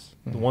Mass.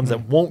 The ones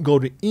that won't go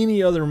to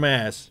any other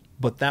Mass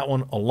but that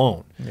one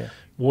alone. Yeah.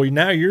 Well,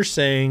 now you're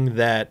saying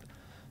that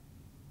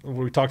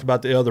we talked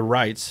about the other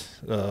rights,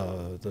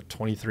 the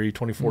 23,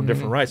 24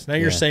 different rights. Now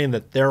you're saying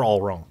that they're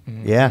all wrong.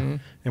 Yeah.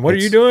 And what are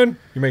you doing?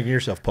 You're making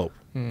yourself Pope.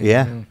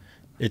 Yeah.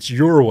 It's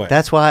your way.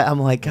 That's why I'm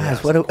like,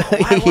 guys, what do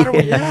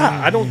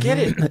I don't get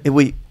it.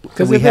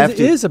 Because we if have it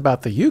to, is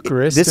about the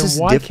Eucharist, This then is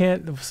why diff-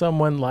 can't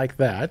someone like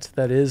that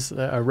is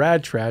a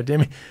rad trad, I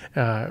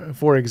mean,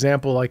 for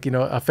example, like,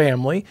 a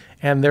family,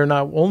 and they're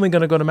not only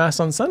going to go to Mass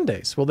on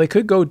Sundays. Well, they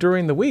could go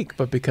during the week,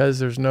 but because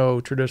there's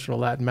no traditional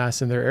Latin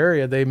Mass in their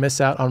area, they miss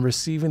out on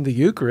receiving the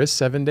Eucharist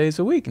 7 days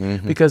a week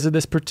because of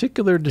this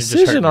particular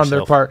decision on their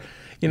yourself. part.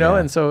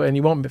 And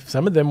you won't.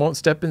 Some of them won't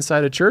step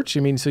inside a church.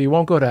 So you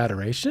won't go to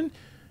adoration.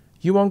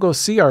 You won't go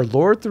see our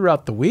Lord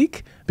throughout the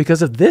week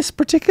because of this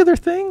particular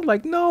thing.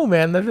 Like, no,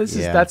 man, that's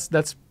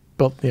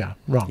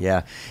wrong.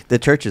 Yeah, the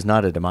church is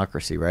not a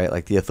democracy, right?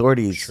 Like the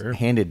authorities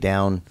handed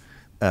down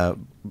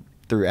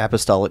through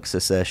apostolic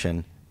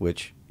succession,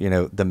 which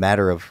the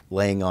matter of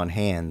laying on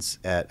hands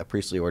at a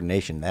priestly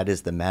ordination, that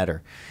is the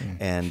matter,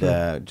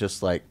 and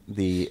just like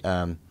the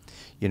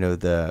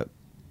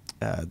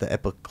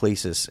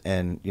epiclesis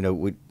and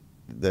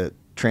the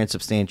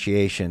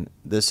transubstantiation,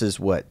 this is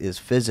what is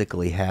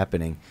physically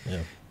happening,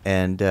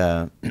 and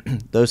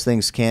those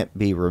things can't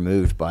be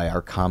removed by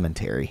our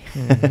commentary,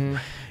 and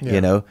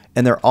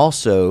they're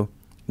also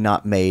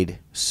not made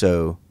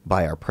so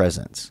by our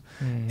presence,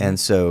 and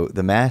so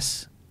the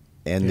Mass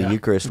and the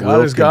Eucharist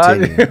will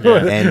continue,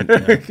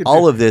 and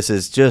all of this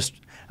is just.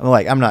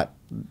 I'm not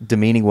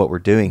demeaning what we're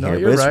doing here,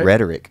 but it's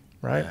rhetoric.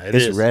 Right.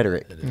 It's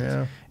rhetoric.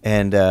 Yeah.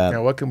 And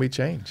what can we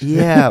change?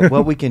 Yeah,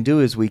 what we can do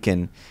is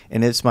and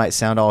this might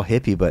sound all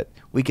hippie, but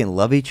we can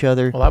love each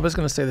other. Well, I was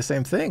going to say the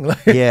same thing.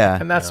 Yeah.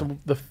 And that's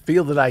the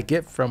feel that I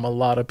get from a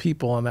lot of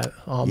people on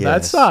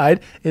that side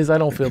is I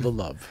don't feel the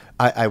love.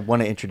 I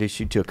want to introduce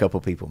you to a couple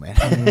people, man.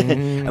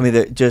 I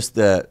mean,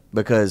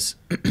 because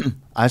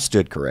I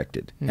stood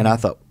corrected, and I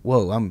thought,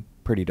 whoa, I'm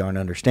pretty darn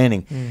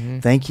understanding.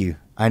 Thank you.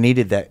 I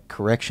needed that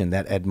correction,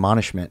 that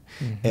admonishment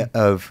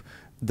of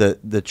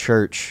the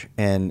church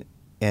and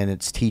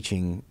its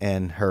teaching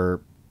and her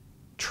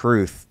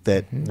truth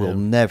that will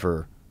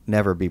never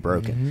be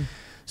broken.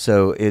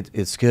 So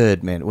it's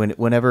good, man.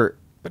 Whenever,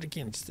 but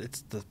again, it's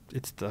the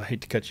I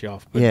hate to cut you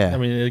off, but Yeah. I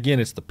mean, again,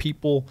 it's the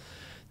people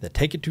that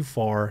take it too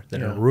far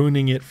that are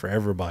ruining it for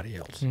everybody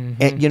else. and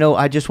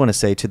I just want to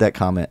say to that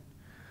comment,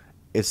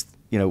 it's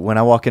when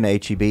I walk into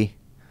HEB,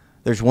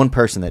 there's one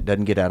person that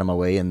doesn't get out of my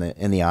way in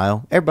the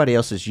aisle. Everybody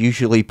else is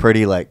usually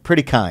pretty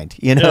kind,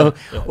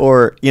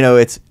 or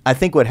it's. I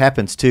think what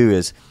happens too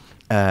is,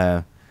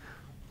 I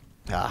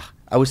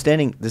was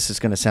standing. This is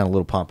going to sound a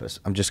little pompous.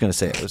 I'm just going to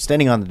say it. I was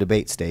standing on the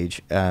debate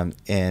stage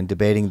and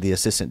debating the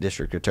assistant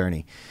district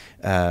attorney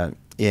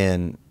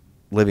in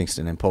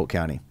Livingston in Polk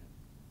County,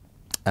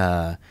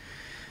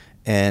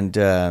 and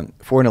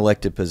for an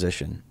elected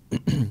position.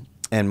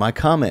 And my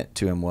comment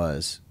to him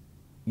was,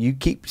 you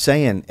keep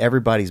saying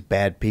everybody's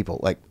bad people.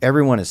 Like,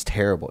 everyone is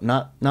terrible.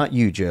 Not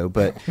you, Joe,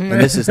 but and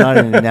this is not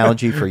an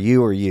analogy for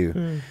you or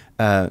you.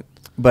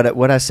 But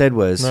what I said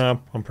was, No,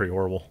 I'm pretty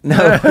horrible.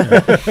 no.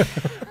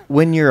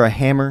 When you're a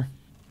hammer,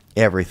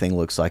 everything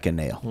looks like a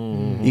nail.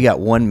 You got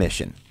one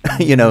mission,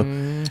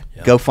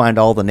 go find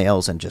all the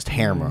nails and just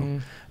hammer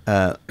them.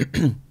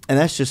 And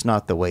that's just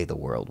not the way the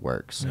world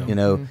works.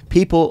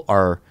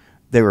 People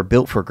they were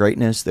built for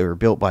greatness. They were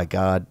built by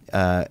God,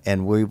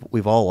 and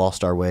we've all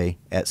lost our way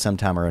at some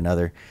time or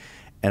another.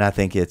 And I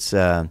think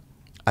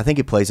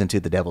it plays into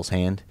the devil's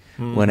hand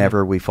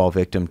whenever we fall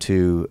victim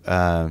to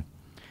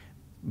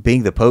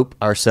being the Pope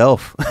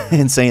ourselves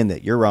and saying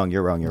that you're wrong.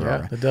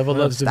 The devil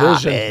loves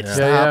Stop division. it.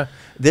 Stop.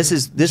 This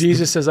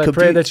Jesus says, "I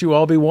pray that you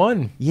all be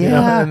one."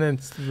 Yeah. And then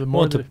the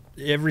more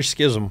Every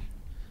schism,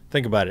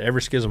 think about it.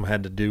 Every schism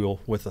had to deal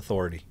with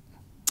authority.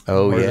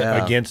 Oh, Or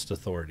yeah. against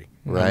authority.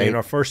 Right. I mean,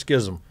 our first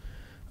schism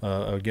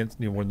against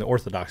when the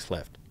Orthodox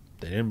left,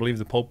 they didn't believe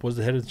the Pope was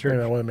the head of the church.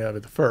 I want to be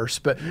the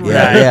first, but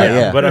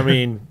Yeah. But I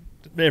mean,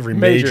 every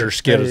major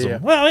schism. Yeah.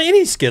 Well,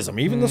 any schism,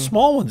 even the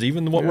small ones,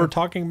 even what we're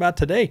talking about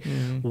today.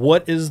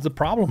 What is the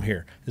problem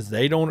here? Is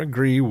they don't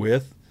agree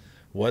with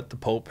what the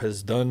Pope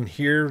has done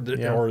here,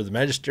 or the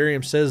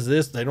magisterium says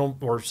this. They don't,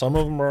 or some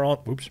of them are on.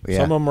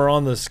 Some of them are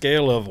on the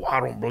scale of, well, I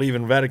don't believe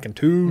in Vatican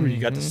II. You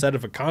got the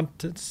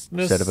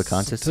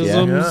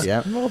Sedevacantist.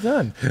 Yeah. Well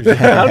done. I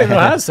don't even know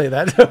how to say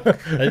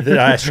that.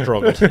 I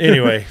struggled.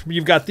 Anyway,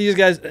 you've got these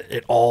guys.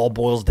 It all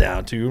boils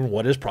down to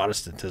what is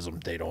Protestantism.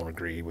 They don't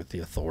agree with the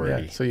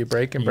authority. So you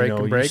break and break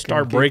and break. You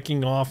start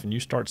breaking off, and you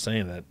start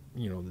saying that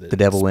that The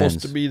devil it's wins.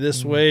 supposed to be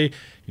this way.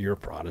 You're a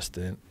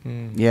Protestant.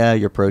 Yeah,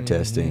 you're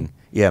protesting.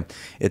 Yeah,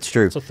 it's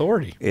true. It's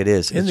authority. It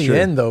is. In It's the true.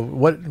 end, though,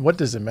 what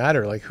does it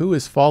matter? Like, who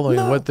is following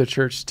what the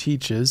church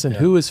teaches, and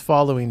who is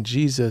following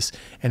Jesus,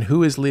 and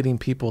who is leading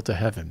people to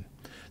heaven?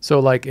 So,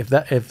 like, if the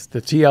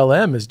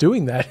TLM is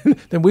doing that,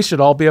 then we should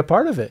all be a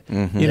part of it,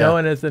 you know.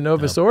 And if the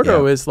Novus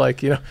Ordo is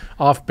like,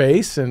 off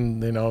base,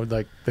 and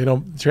like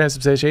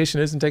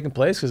transubstantiation isn't taking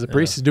place because the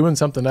priest is doing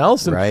something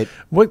else, and Right.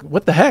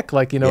 what the heck?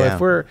 Like, if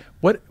we're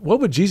what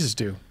would Jesus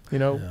do? You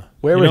know,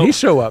 where You would know- he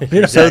show up?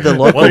 You know? So the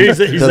local, Well, he's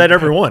at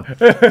every one.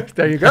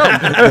 There you go.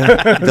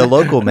 the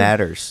local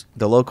matters.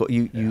 The local,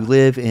 you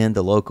live in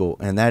the local,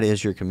 and that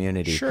is your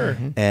community. Sure.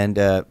 And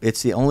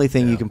it's the only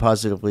thing you can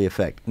positively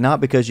affect.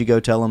 Not because you go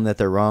tell them that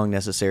they're wrong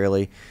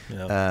necessarily,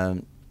 Yeah.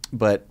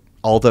 but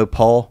although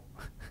Paul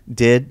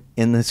did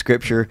in the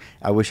scripture,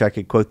 I wish I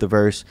could quote the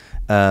verse,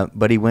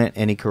 but he went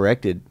and he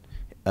corrected.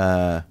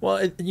 Well,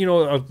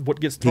 what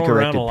gets thrown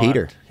around corrected a lot.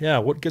 Peter. Yeah,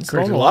 what gets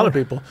Corrected thrown a lot of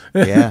people.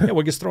 Yeah. Yeah,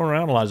 what gets thrown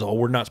around a lot is,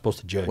 we're not supposed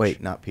to judge.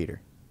 Wait, not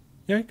Peter.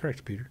 Yeah, he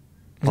corrected Peter.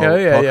 Paul, Yeah,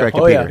 Paul yeah.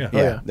 corrected Oh, yeah. Peter. Oh,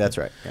 Yeah, yeah. that's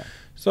right. Yeah.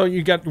 So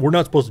we're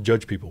not supposed to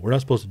judge people. We're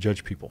not supposed to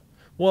judge people.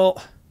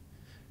 Well,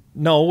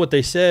 no, what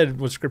they said,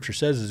 what Scripture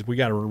says is we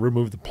got to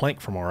remove the plank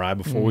from our eye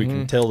before we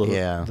can tell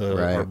Yeah,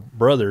 right.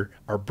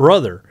 our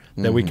brother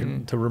that we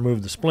can to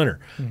remove the splinter.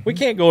 We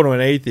can't go to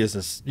an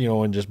atheist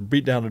and just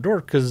beat down the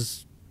door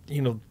because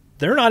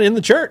they're not in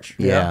the church.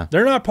 Yeah.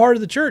 They're not part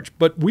of the church.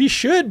 But we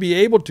should be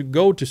able to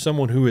go to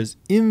someone who is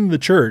in the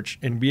church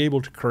and be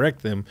able to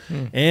correct them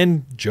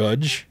and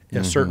judge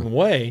a certain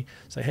way.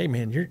 Say, hey,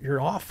 man, you're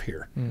off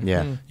here.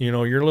 Yeah.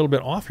 You're a little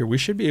bit off here. We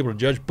should be able to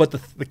judge. But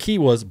the key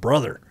was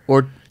brother.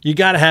 Or You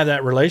got to have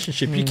that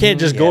relationship. You can't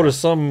just go to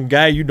some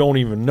guy you don't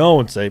even know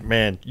and say,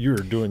 man, you're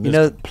doing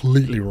this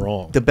completely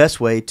wrong. the best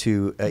way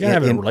to gotta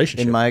have a in,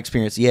 relationship. in my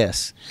experience,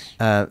 yes,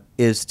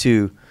 is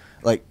to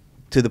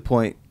to the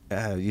point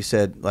you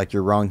said like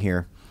you're wrong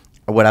here.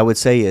 What I would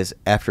say is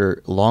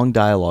after long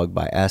dialogue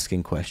by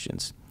asking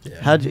questions,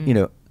 how'd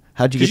you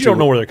how'd you 'Cause get you don't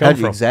know where they're coming how'd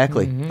you- from.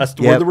 exactly That's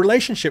where the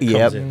relationship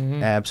comes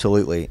in.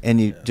 absolutely, and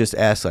you just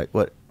ask like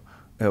what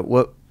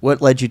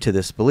led you to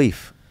this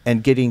belief,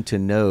 and getting to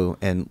know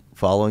and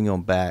following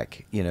them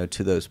back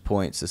to those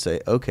points to say,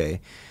 okay,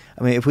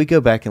 I mean, if we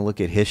go back and look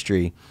at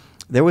history,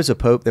 there was a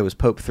pope that was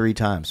pope 3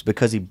 times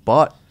because he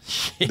bought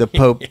the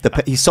pope.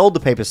 He sold the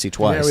papacy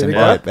twice we and think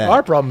bought it back.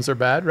 our problems are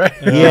bad, right?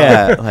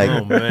 Yeah, like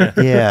Oh, man.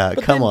 yeah,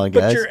 But come then- on, But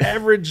guys. your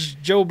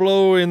average Joe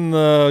Blow in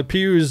the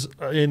pews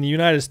in the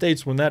United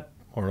States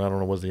or I don't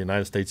know, was the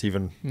United States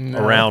even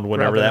around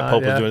whenever probably that not,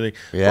 Pope yeah. was doing anything?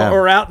 Yeah.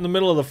 Or out in the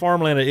middle of the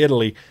farmland of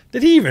Italy.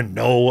 Did he even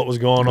know what was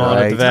going on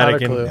at Right. the Not a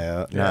Vatican? clue.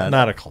 No,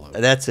 Not a clue.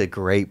 That's a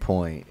great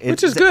point.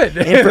 Which is good.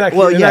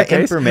 Well, In yeah, that case.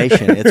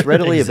 information. It's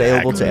readily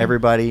available to Exactly.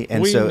 everybody,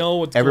 and We so know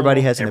what's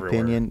everybody going on has an everywhere.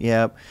 opinion.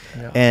 Yep.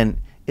 Yeah. And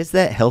is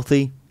that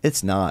healthy?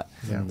 It's not.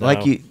 Like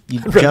No. you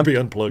I'd rather jump, be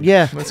unplugged.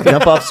 Yeah,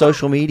 jump off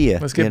social media.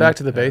 Let's get back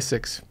to the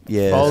basics.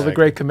 Yes. Follow the Exactly.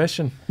 Great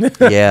Commission.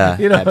 Yeah,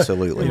 You know,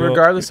 absolutely.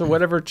 Regardless of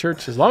whatever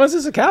church, as long as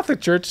it's a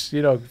Catholic church,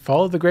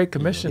 follow the Great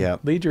Commission. Yeah.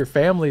 Lead your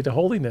family to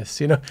holiness.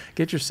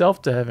 Get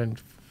yourself to heaven.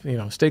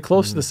 Stay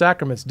close to the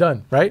sacraments.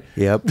 Done. Right.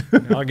 Yep.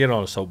 I'll get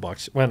on a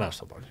soapbox. Well, not a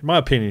soapbox. My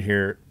opinion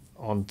here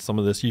on some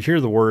of this, you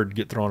hear the word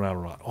get thrown out a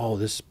lot. Oh,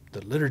 the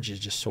liturgy is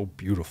just so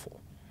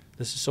beautiful.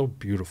 This is so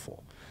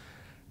beautiful.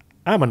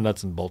 I'm a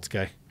nuts and bolts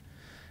guy,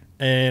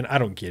 and I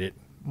don't get it.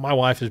 My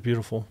wife is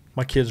beautiful.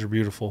 My kids are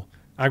beautiful.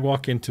 I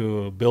walk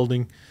into a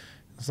building.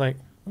 It's like,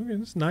 okay,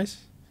 this is nice.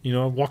 I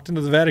walked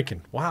into the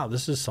Vatican. Wow,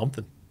 this is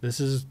something. This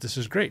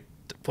is great.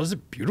 Was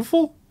it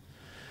beautiful?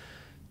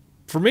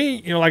 For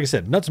me, like I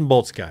said, nuts and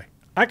bolts guy.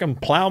 I can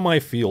plow my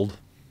field,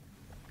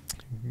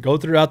 go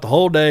throughout the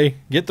whole day,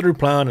 get through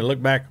plowing, and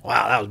look back.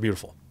 Wow, that was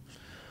beautiful.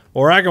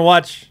 Or I can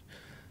watch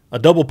a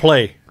double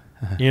play.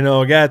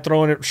 A guy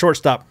throwing it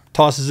shortstop,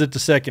 tosses it to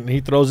second, and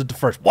he throws it to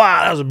first.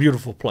 Wow, that was a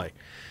beautiful play.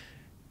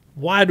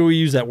 Why do we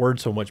use that word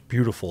so much,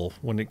 beautiful,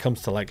 when it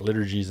comes to like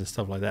liturgies and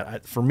stuff like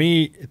that? For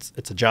me, it's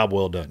a job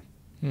well done,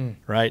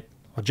 right?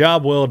 A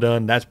job well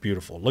done, that's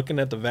beautiful. Looking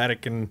at the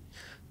Vatican,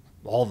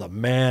 all the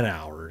man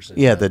hours, and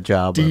Yeah, the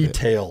job of it.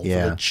 detail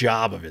Yeah. for the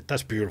job of it,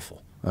 that's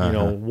beautiful.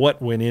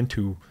 What went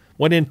into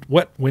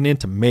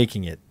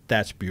making it,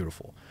 that's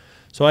beautiful.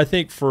 So I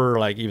think for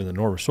like even the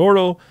Novus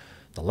Ordo,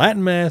 the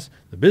Latin Mass,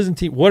 the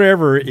Byzantine,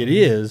 whatever it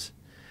is,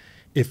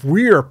 if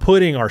we are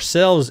putting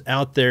ourselves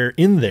out there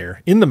in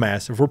the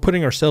Mass, if we're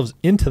putting ourselves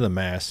into the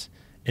Mass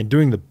and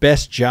doing the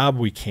best job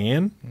we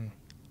can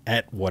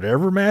at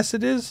whatever Mass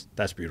it is,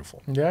 that's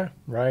beautiful. Yeah.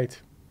 Right.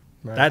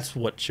 That's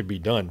what should be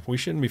done. We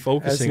shouldn't be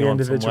focusing the on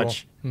so individual.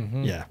 much.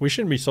 Yeah, we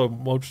shouldn't be so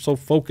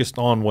focused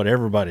on what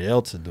everybody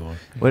else is doing.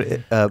 What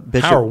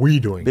Bishop, How are we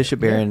doing? Bishop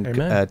Barron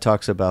amen.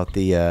 talks about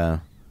the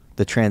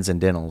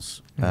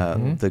transcendentals,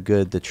 the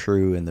good, the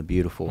true, and the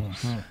beautiful,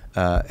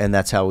 and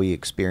that's how we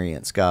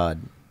experience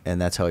God,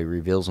 and that's how He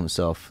reveals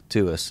Himself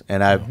to us.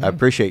 And I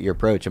appreciate your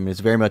approach. I mean,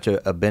 it's very much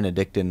a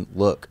Benedictine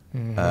look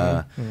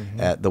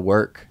at the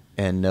work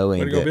and knowing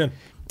Way to go, that. Ben.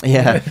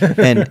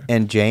 Yeah,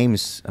 and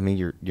James, I mean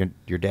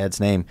your dad's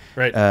name,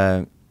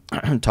 Right.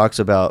 talks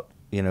about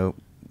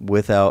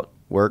without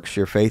works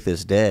your faith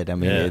is dead. I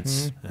mean, Yeah.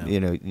 it's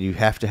you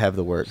have to have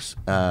the works.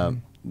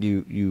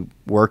 You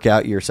work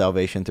out your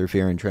salvation through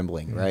fear and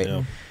trembling, right?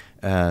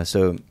 Yeah.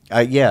 So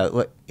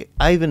I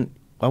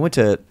went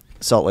to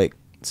Salt Lake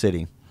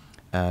City,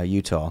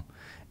 Utah,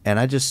 and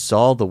I just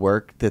saw the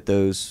work that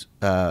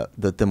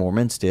that the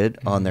Mormons did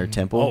on their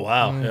temple. Oh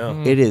wow,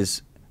 yeah. It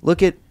is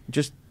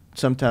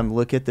sometime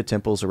look at the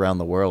temples around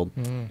the world,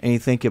 and you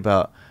think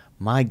about,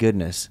 my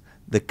goodness,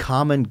 the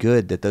common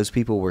good that those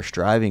people were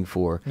striving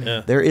for.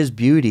 Yeah. There is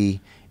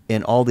beauty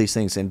in all these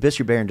things, and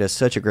Bishop Barron does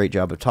such a great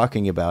job of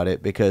talking about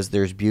it, because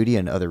there's beauty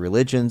in other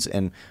religions,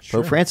 and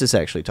Pope Francis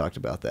actually talked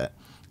about that.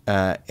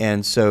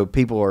 And so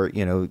people are,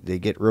 they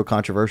get real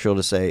controversial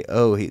to say,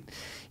 oh,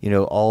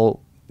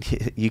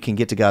 you can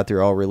get to God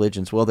through all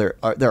religions. Well, there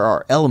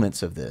are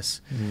elements of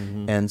this,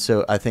 and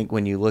so I think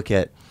when you look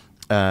at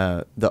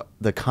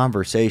the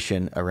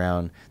conversation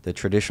around the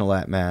traditional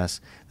Latin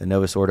Mass, the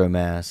Novus Ordo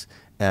Mass,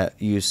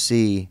 you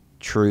see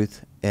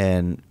truth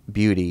and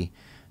beauty,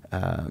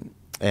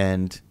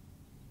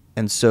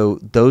 and so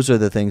those are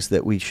the things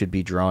that we should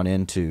be drawn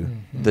into,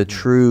 the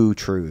true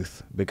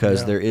truth,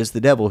 because there is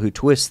the devil who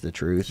twists the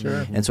truth,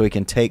 and so he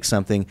can take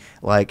something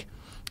like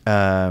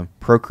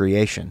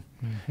procreation,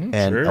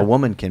 and a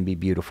woman can be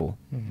beautiful,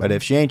 but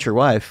if she ain't your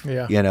wife,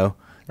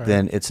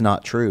 then it's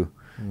not true.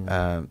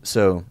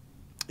 So,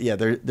 yeah,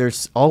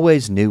 there's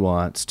always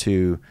nuance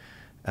to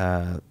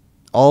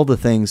all the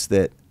things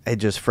that it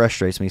just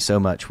frustrates me so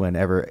much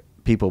whenever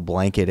people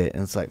blanket it,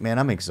 and it's like, man,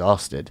 I'm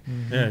exhausted.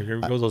 Yeah, here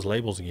goes those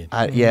labels again.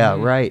 Yeah,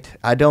 right.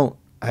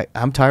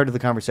 I'm tired of the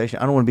conversation.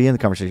 I don't want to be in the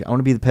conversation. I want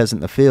to be the peasant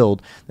in the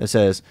field that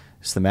says,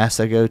 it's the Mass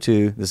I go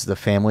to, this is the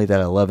family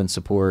that I love and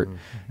support.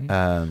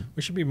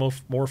 We should be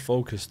more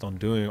focused on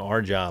doing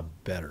our job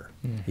better.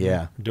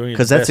 Yeah, Doing it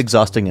because the that's best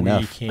exhausting we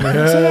enough. can.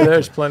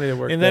 There's plenty of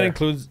work And that there.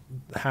 includes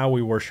how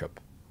we worship.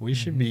 We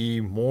should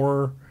be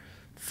more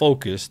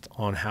focused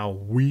on how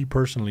we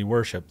personally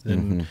worship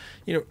than,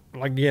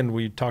 again,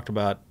 we talked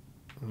about,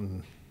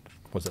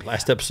 was it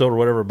last episode or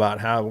whatever, about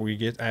how we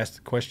get asked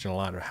the question a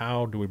lot of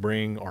how do we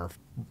bring our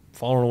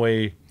fallen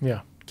away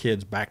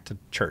kids back to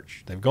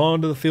church? They've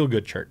gone to the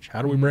feel-good church.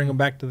 How do we bring them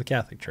back to the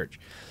Catholic Church?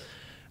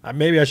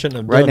 Maybe I shouldn't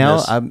have done Right now,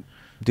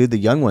 this. the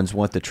young ones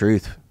want the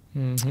truth.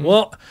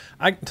 Well,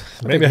 I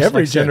think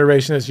every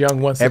generation is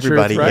young wants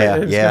Everybody, the truth,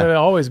 right? It's yeah. going to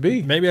always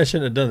be. Maybe I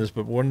shouldn't have done this,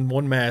 but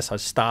one Mass I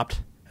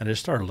stopped and I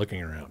just started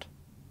looking around.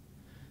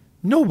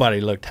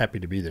 Nobody looked happy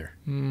to be there.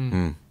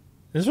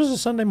 This was a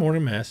Sunday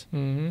morning Mass.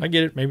 I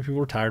get it. Maybe people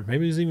were tired.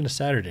 Maybe it was even a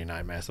Saturday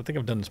night Mass. I think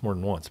I've done this more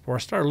than once. But I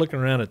started looking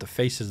around at the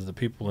faces of the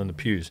people in the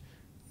pews.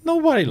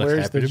 Nobody looks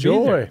Where's happy the to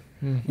joy?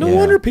 be there. No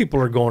wonder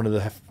people are going to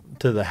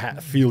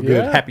the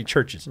feel-good, happy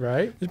churches.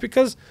 Right. It's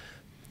because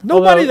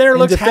nobody there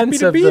looks happy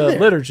to be in defense of there. the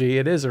liturgy,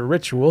 it is a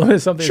ritual.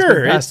 It's something that's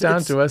been passed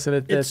down to us,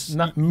 and its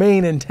not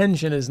main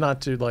intention is not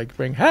to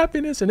bring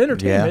happiness and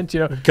entertainment.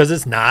 Because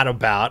it's not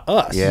about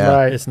us. Yeah.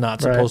 Right. It's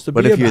not supposed to be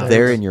But if you're about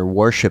there us. and you're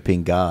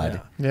worshiping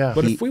God, Yeah.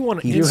 But if we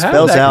want to, he you have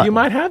spells that. out- You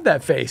might have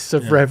that face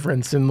of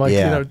reverence and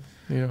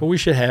but we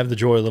should have the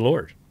joy of the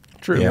Lord.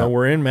 True. You know,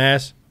 we're in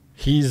Mass.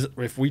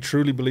 If we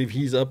truly believe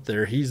He's up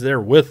there, He's there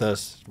with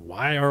us.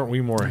 Why aren't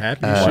we more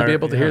happy? You should be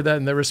able to hear that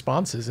in the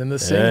responses and the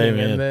singing,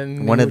 Amen.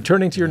 and then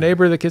turning to your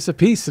neighbor, the kiss of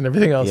peace, and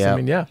everything else. Yeah. I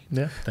mean, yeah.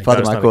 Thank Father God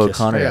it's not Michael a kiss.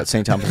 O'Connor Yeah. at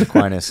St. Thomas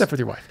Aquinas, Except with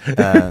your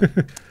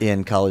wife.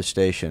 in College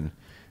Station,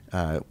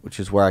 which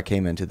is where I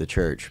came into the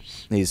church.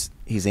 He's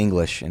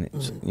English, and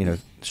it's,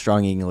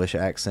 strong English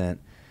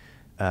accent,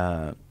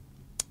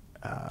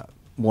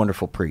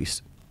 wonderful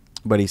priest.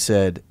 But he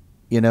said,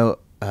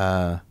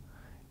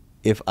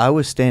 if I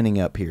was standing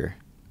up here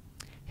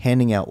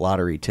handing out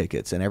lottery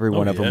tickets and every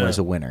one of them was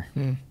a winner,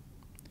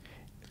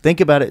 think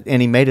about it.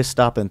 And he made us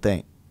stop and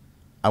think.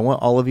 I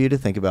want all of you to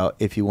think about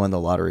if you won the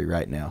lottery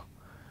right now.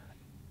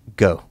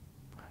 Go.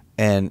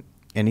 And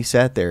he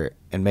sat there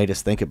and made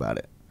us think about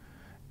it.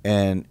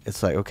 And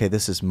it's like, okay,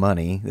 this is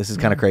money. This is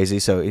kind of crazy.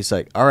 So he's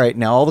like, all right,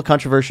 now all the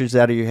controversies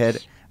out of your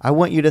head, I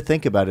want you to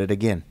think about it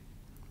again.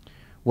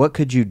 What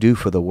could you do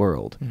for the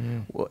world?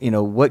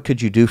 What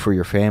could you do for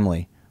your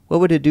family? What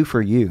would it do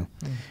for you?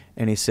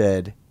 And he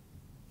said,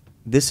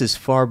 this is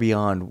far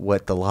beyond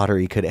what the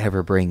lottery could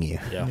ever bring you.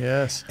 Yeah.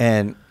 Yes.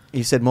 And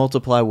he said,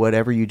 multiply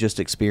whatever you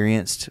just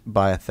experienced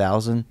by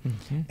 1,000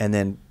 and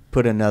then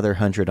put another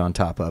 100 on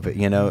top of it,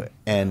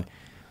 and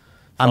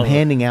I'm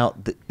handing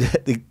out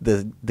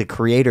the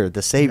creator,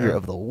 the savior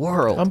of the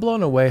world. I'm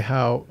blown away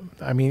how,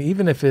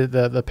 even if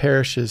the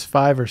parish is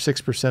 5 or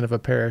 6% of a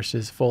parish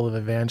is full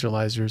of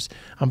evangelizers,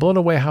 I'm blown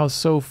away how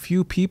so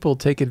few people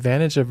take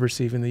advantage of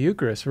receiving the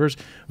Eucharist.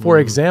 For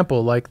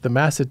example, like the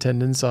Mass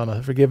attendance on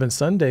a Forgiven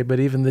Sunday, but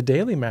even the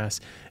daily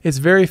Mass, it's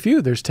very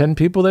few. There's 10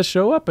 people that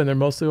show up, and they're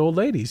mostly old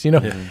ladies,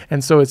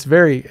 And so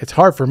it's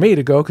hard for me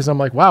to go because I'm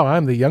like, wow,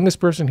 I'm the youngest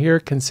person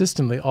here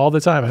consistently all the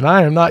time, and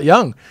I am not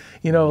young.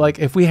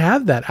 If we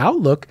have that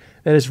outlook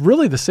that is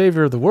really the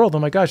savior of the world, oh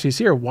my gosh, he's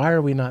here. Why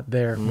are we not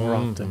there more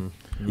often?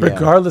 Yeah.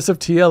 Regardless of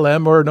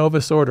TLM or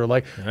Novus Ordo,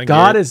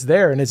 God is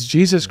there, and it's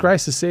Jesus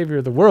Christ, the savior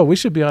of the world. We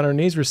should be on our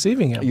knees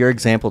receiving him. Your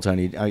example,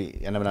 Tony,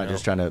 and I'm not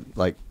just trying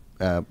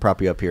to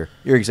prop you up here.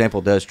 Your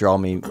example does draw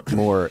me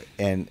more,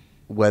 and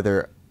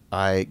whether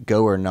I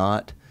go or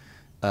not,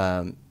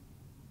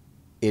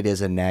 it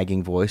is a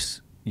nagging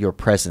voice. Your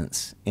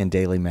presence in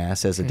daily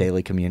Mass as a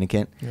daily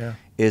communicant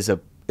is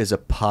is a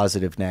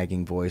positive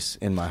nagging voice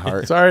in my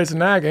heart. Sorry, it's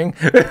nagging.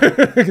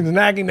 It's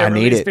nagging never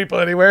need leads it. people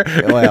anywhere.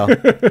 Well,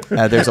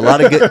 there's a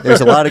lot of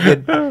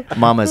good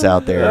mamas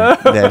out there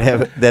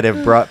that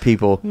have brought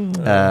people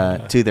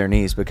to their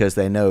knees because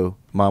they know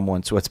mom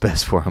wants what's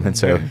best for them, and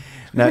so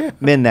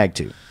men nag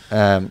too.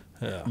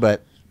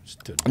 But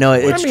no,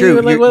 it's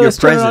true. Let's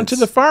turn it on to presence-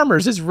 the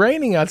farmers. It's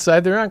raining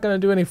outside. They're not going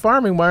to do any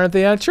farming. Why aren't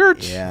they at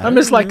church? Yeah. I'm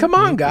just like, come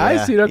on,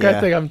 guys. Yeah, Kind yeah.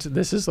 of think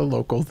this is a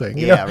local thing.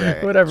 You Yeah, know?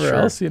 right. Whatever Sure.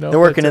 else, They're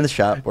working in the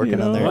shop, working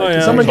you on know, their. Oh,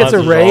 yeah. Someone gets a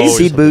There's raise. always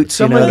Seed boots.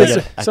 Someone you know,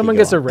 gets I someone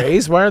could gets go a on.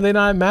 raise. Why are they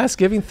not at mass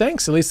giving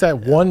thanks? At least that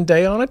one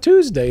day on a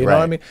Tuesday. You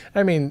know, Right.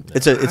 I mean,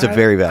 It's a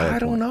very valid I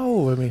don't point.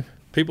 know. I mean,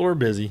 People are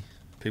busy.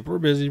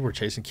 We're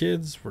chasing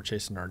kids. We're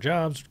chasing our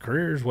jobs,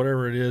 careers,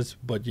 whatever it is.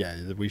 But yeah,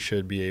 we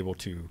should be able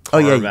to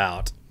carve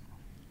out.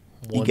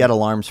 You got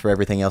alarms for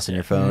everything else in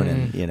your phone,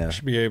 and you know.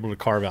 Should be able to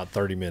carve out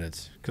 30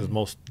 minutes because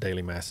most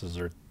daily masses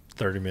are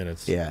 30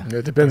 minutes. Yeah.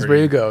 it depends where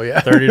you go. Yeah.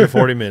 30 to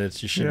 40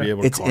 minutes. You should be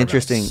able to It's carve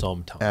interesting. out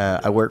some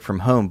time. I work from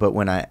home, but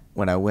when I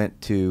went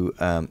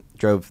to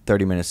drove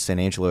 30 minutes to San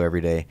Angelo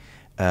every day,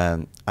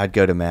 I'd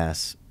go to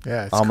mass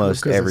Yeah, it's cool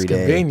almost 'cause every it's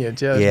day.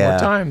 convenient. Yeah,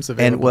 there's more times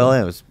available. And well,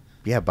 it was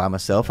by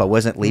myself. I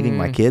wasn't leaving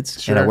my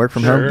kids, and I sure, work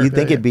from sure. home. You'd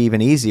think Yeah, it'd be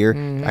even easier.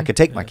 I could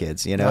take my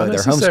kids. You know, Not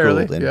they're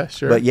necessarily. homeschooled. And, Yeah,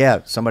 sure. But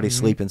yeah, somebody's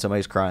sleeping,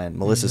 somebody's crying.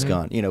 Melissa's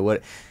gone. You know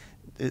what?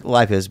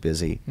 Life is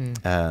busy.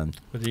 But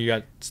you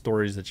got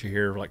stories that you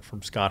hear like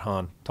from Scott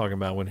Hahn talking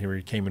about when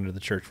he came into the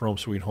church, Rome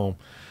Sweet Home,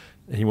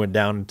 and he went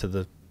down into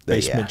the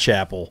basement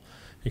chapel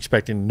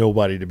expecting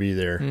nobody to be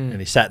there, and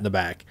he sat in the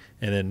back,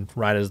 and then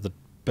right as the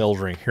bells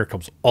ring, here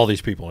comes all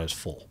these people, and it's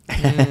full.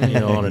 You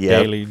know, on a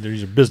Yep. daily,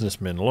 there's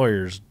businessmen,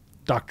 lawyers,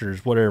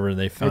 doctors, whatever, and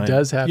they find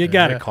does happen, You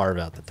got to yeah. carve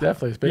out the time.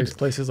 Definitely,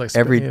 places like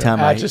Every time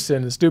I-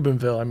 Atchison and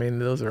Steubenville. I mean,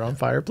 those are on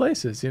fire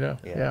places. You know.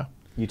 Yeah.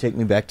 You take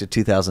me back to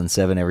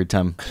 2007 every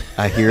time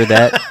I hear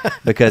that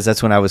because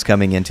that's when I was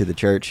coming into the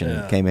church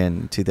and came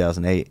in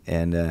 2008.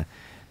 And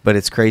but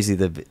it's crazy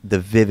the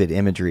vivid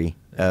imagery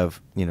of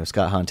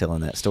Scott Hahn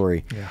telling that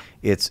story. Yeah.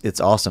 It's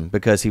awesome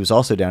because he was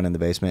also down in the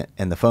basement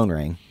and the phone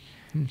rang,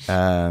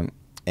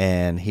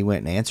 and he went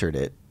and answered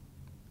it.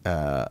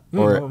 I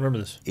don't remember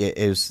this.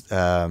 It was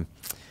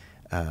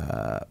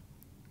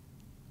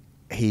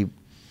he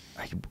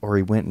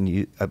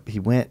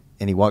went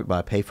and he walked by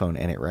a payphone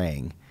and it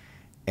rang,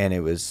 and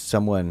it was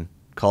someone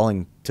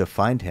calling to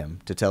find him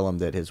to tell him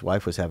that his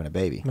wife was having a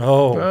baby,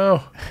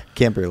 Oh,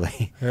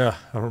 Kimberly. Yeah,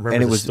 I don't remember And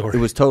it this was story. it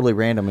was totally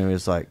random. It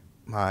was like,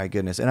 my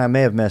goodness, and I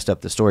may have messed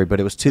up the story, but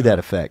it was to that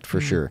effect for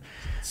sure.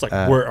 It's like,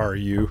 where are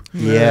you?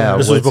 Yeah,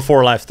 This was what's-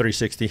 before Life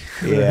 360.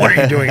 Yeah. What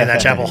are you doing in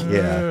that chapel?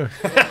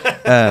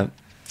 Yeah.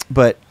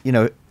 But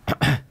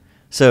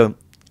so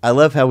I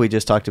love how we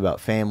just talked about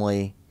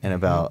family and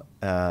about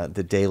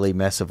the daily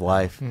mess of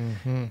life,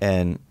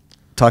 and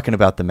talking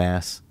about the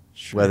mass,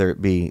 whether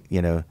it be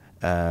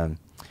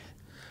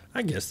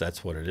I guess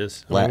that's what it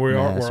is. I Latin mean,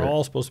 mass we're or-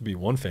 all supposed to be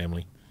one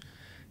family,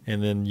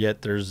 and then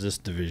yet there's this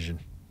division,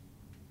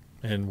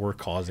 and we're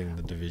causing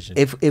the division.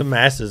 If- the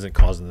mass isn't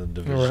causing the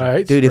division,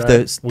 right, dude. If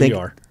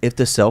right. if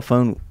the cell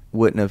phone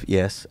wouldn't have,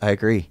 yes, I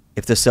agree.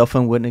 If the cell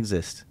phone wouldn't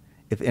exist,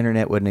 if the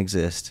internet wouldn't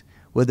exist,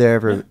 would there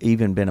ever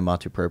even been a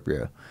motu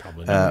proprio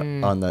Probably not.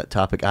 on the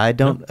topic? I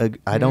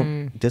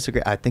don't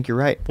disagree. I think you're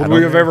right. I Would don't-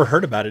 we have ever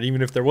heard about it,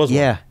 even if there was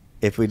Yeah,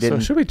 if we So didn't.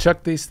 should we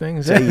chuck these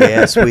things in?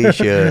 Yes, we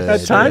should.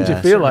 At times Yeah.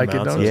 you feel like it,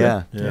 Certain don't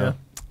amounts you? of it.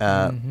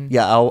 Yeah.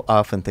 Yeah. I'll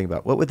often think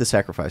about what would the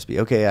sacrifice be.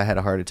 Okay, I had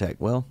a heart attack.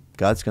 Well,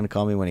 God's going to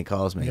call me when He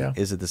calls me. Yeah.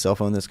 Is it the cell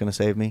phone that's going to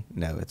save me?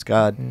 No, it's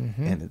God,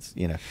 and it's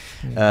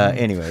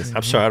Anyways,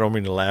 I'm sorry, I don't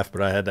mean to laugh,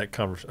 but I had that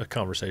a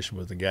conversation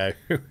with a guy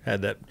who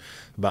had that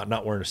about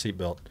not wearing a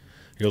seatbelt.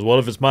 He goes, "Well,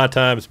 if it's my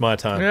time, it's my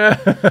time."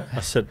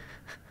 I said,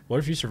 "What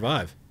if you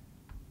survive?"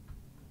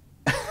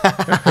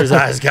 His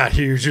eyes got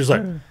huge. He was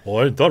like, "Well, I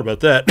hadn't thought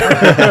about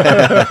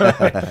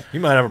that. You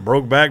might have a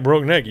broke back,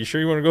 broke neck. You sure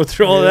you want to go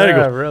through all of that?" He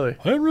Yeah, goes, really.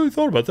 "I hadn't really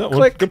thought about that one.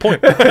 Click. Good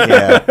point."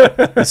 yeah,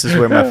 this is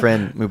where my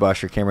friend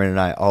Mubashir Cameron and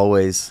I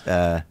always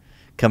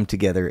come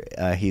together.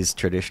 He's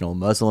traditional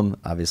Muslim.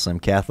 Obviously, I'm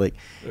Catholic,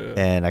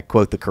 and I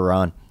quote the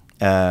Quran,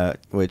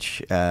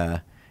 which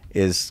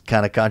is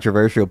kind of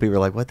controversial. People are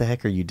like, "What the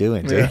heck are you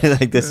doing, dude?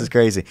 Like, this is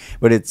crazy."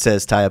 But it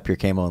says, "Tie up your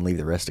camel and leave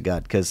the rest to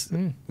God." Because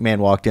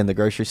man walked in the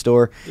grocery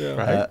store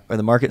Right. or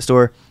the market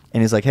store,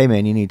 and he's like, "Hey,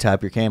 man, you need to tie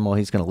up your camel."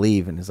 He's going to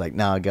leave, and he's like,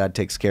 "Nah, God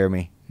takes care of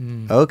me."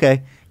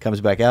 Okay,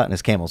 comes back out, and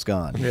his camel's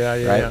gone. Yeah,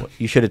 yeah, right? yeah.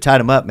 You should have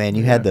tied him up, man.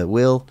 You had the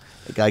will.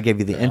 God gave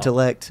you the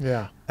intellect.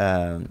 Yeah.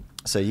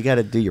 So you got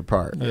to do your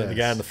part. Yeah, the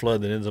guy in the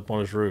flood that ends up on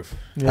his roof.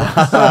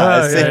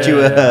 I sent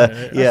you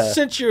I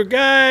sent you a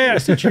guy. I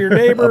sent you your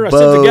neighbor. A I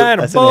sent the boat. guy in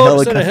I a sent a boat.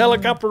 I sent a helicopter.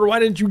 helicopter. Why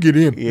didn't you get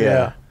in?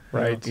 Yeah.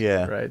 Right.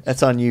 Yeah. Right.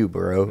 That's on you,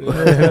 bro.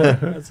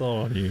 That's all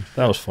on you.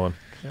 That was fun.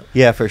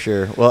 Yeah, for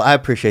sure. Well, I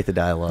appreciate the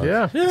dialogue.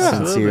 Yeah.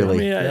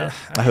 Sincerely. I mean,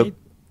 I hope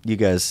you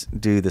guys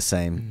do the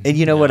same. And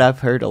you know what I've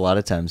heard a lot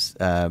of times,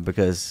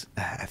 because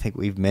I think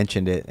we've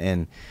mentioned it,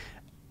 and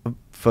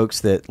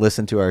folks that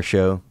listen to our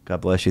show,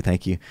 God bless you,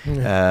 thank you.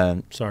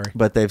 Sorry.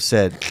 But they've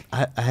said,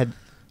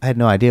 I I had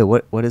no idea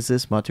what is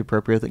this motu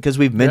proprio thing, because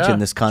we've mentioned Yeah.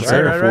 this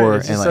concept Right. before, It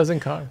and just like, doesn't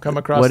come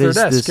across what their is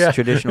desk. this Yeah.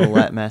 traditional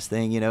Latin Mass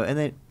thing,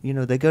 and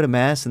they go to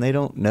Mass and they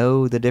don't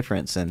know the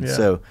difference, and Yeah.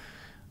 so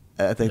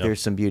I think Yep.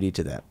 there's some beauty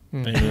to that.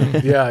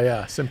 Amen.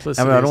 Yeah.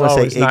 Simplicity. I don't is want to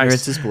always say nice.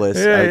 ignorance is bliss.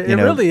 Yeah, it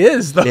really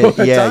is, though. at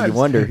Yeah, you times.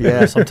 wonder.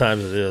 Yeah, Yeah,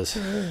 sometimes it is.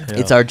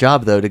 it's our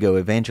job though to go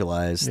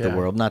evangelize the Yeah.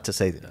 world. Not to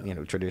say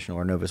traditional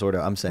or Novus Ordo.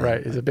 I'm saying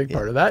Right, is a big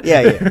part of that.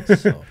 Yeah.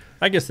 So,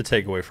 I guess the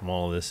takeaway from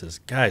all of this is,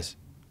 guys,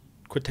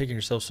 quit taking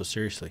yourself so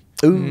seriously.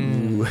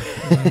 Ooh.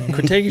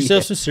 Quit taking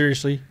yourself so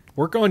seriously.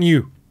 Work on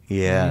you.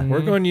 Yeah.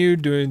 Work on you,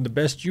 doing the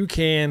best you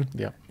can.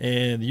 Yeah.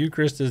 And the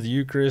Eucharist is the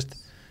Eucharist.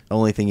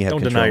 Only thing you have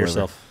Don't control deny over.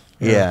 yourself.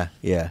 Yeah.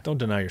 Yeah. Don't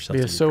deny yourself. Be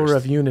the a sower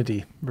Eucharist. of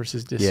unity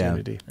versus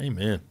disunity.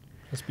 Amen.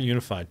 Let's be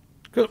unified.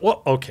 Good.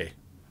 Well, okay.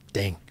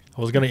 Dang.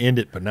 I was going to end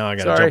it, but now I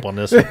got to Sorry. jump on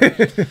this one.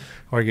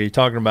 Okay, you're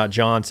talking about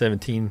John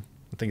 17,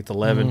 I think it's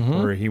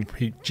 11, where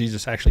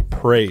Jesus actually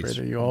prays. Pray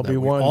that you all that be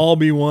we one. all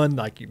be one,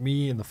 like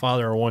me and the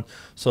Father are one,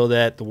 so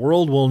that the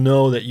world will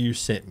know that you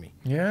sent me.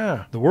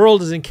 Yeah. The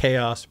world is in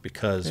chaos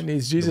because It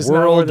needs Jesus the now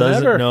more world than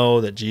doesn't ever. know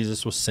that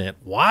Jesus was sent.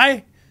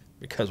 Why?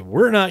 Because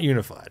we're not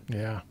unified.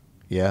 Yeah.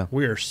 Yeah.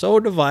 We are so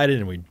divided,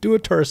 and we do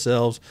it to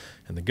ourselves,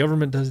 and the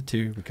government does it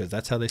too, because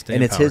that's how they stay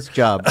And in it's power. his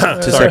job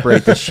to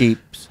separate the sheep.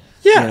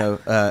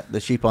 Yeah. The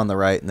sheep on the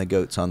right and the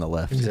goats on the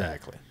left.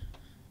 Exactly.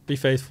 Be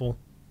faithful.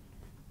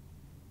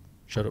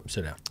 Shut up and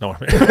sit down. No,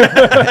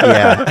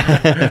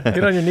 Yeah.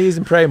 Get on your knees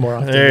and pray more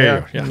often.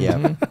 there yeah. you go. Yeah.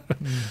 Yeah.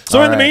 So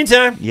All in the right.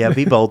 meantime, Yeah.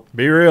 Be bold.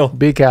 be real.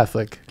 Be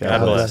Catholic. God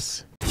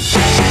bless.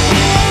 bless.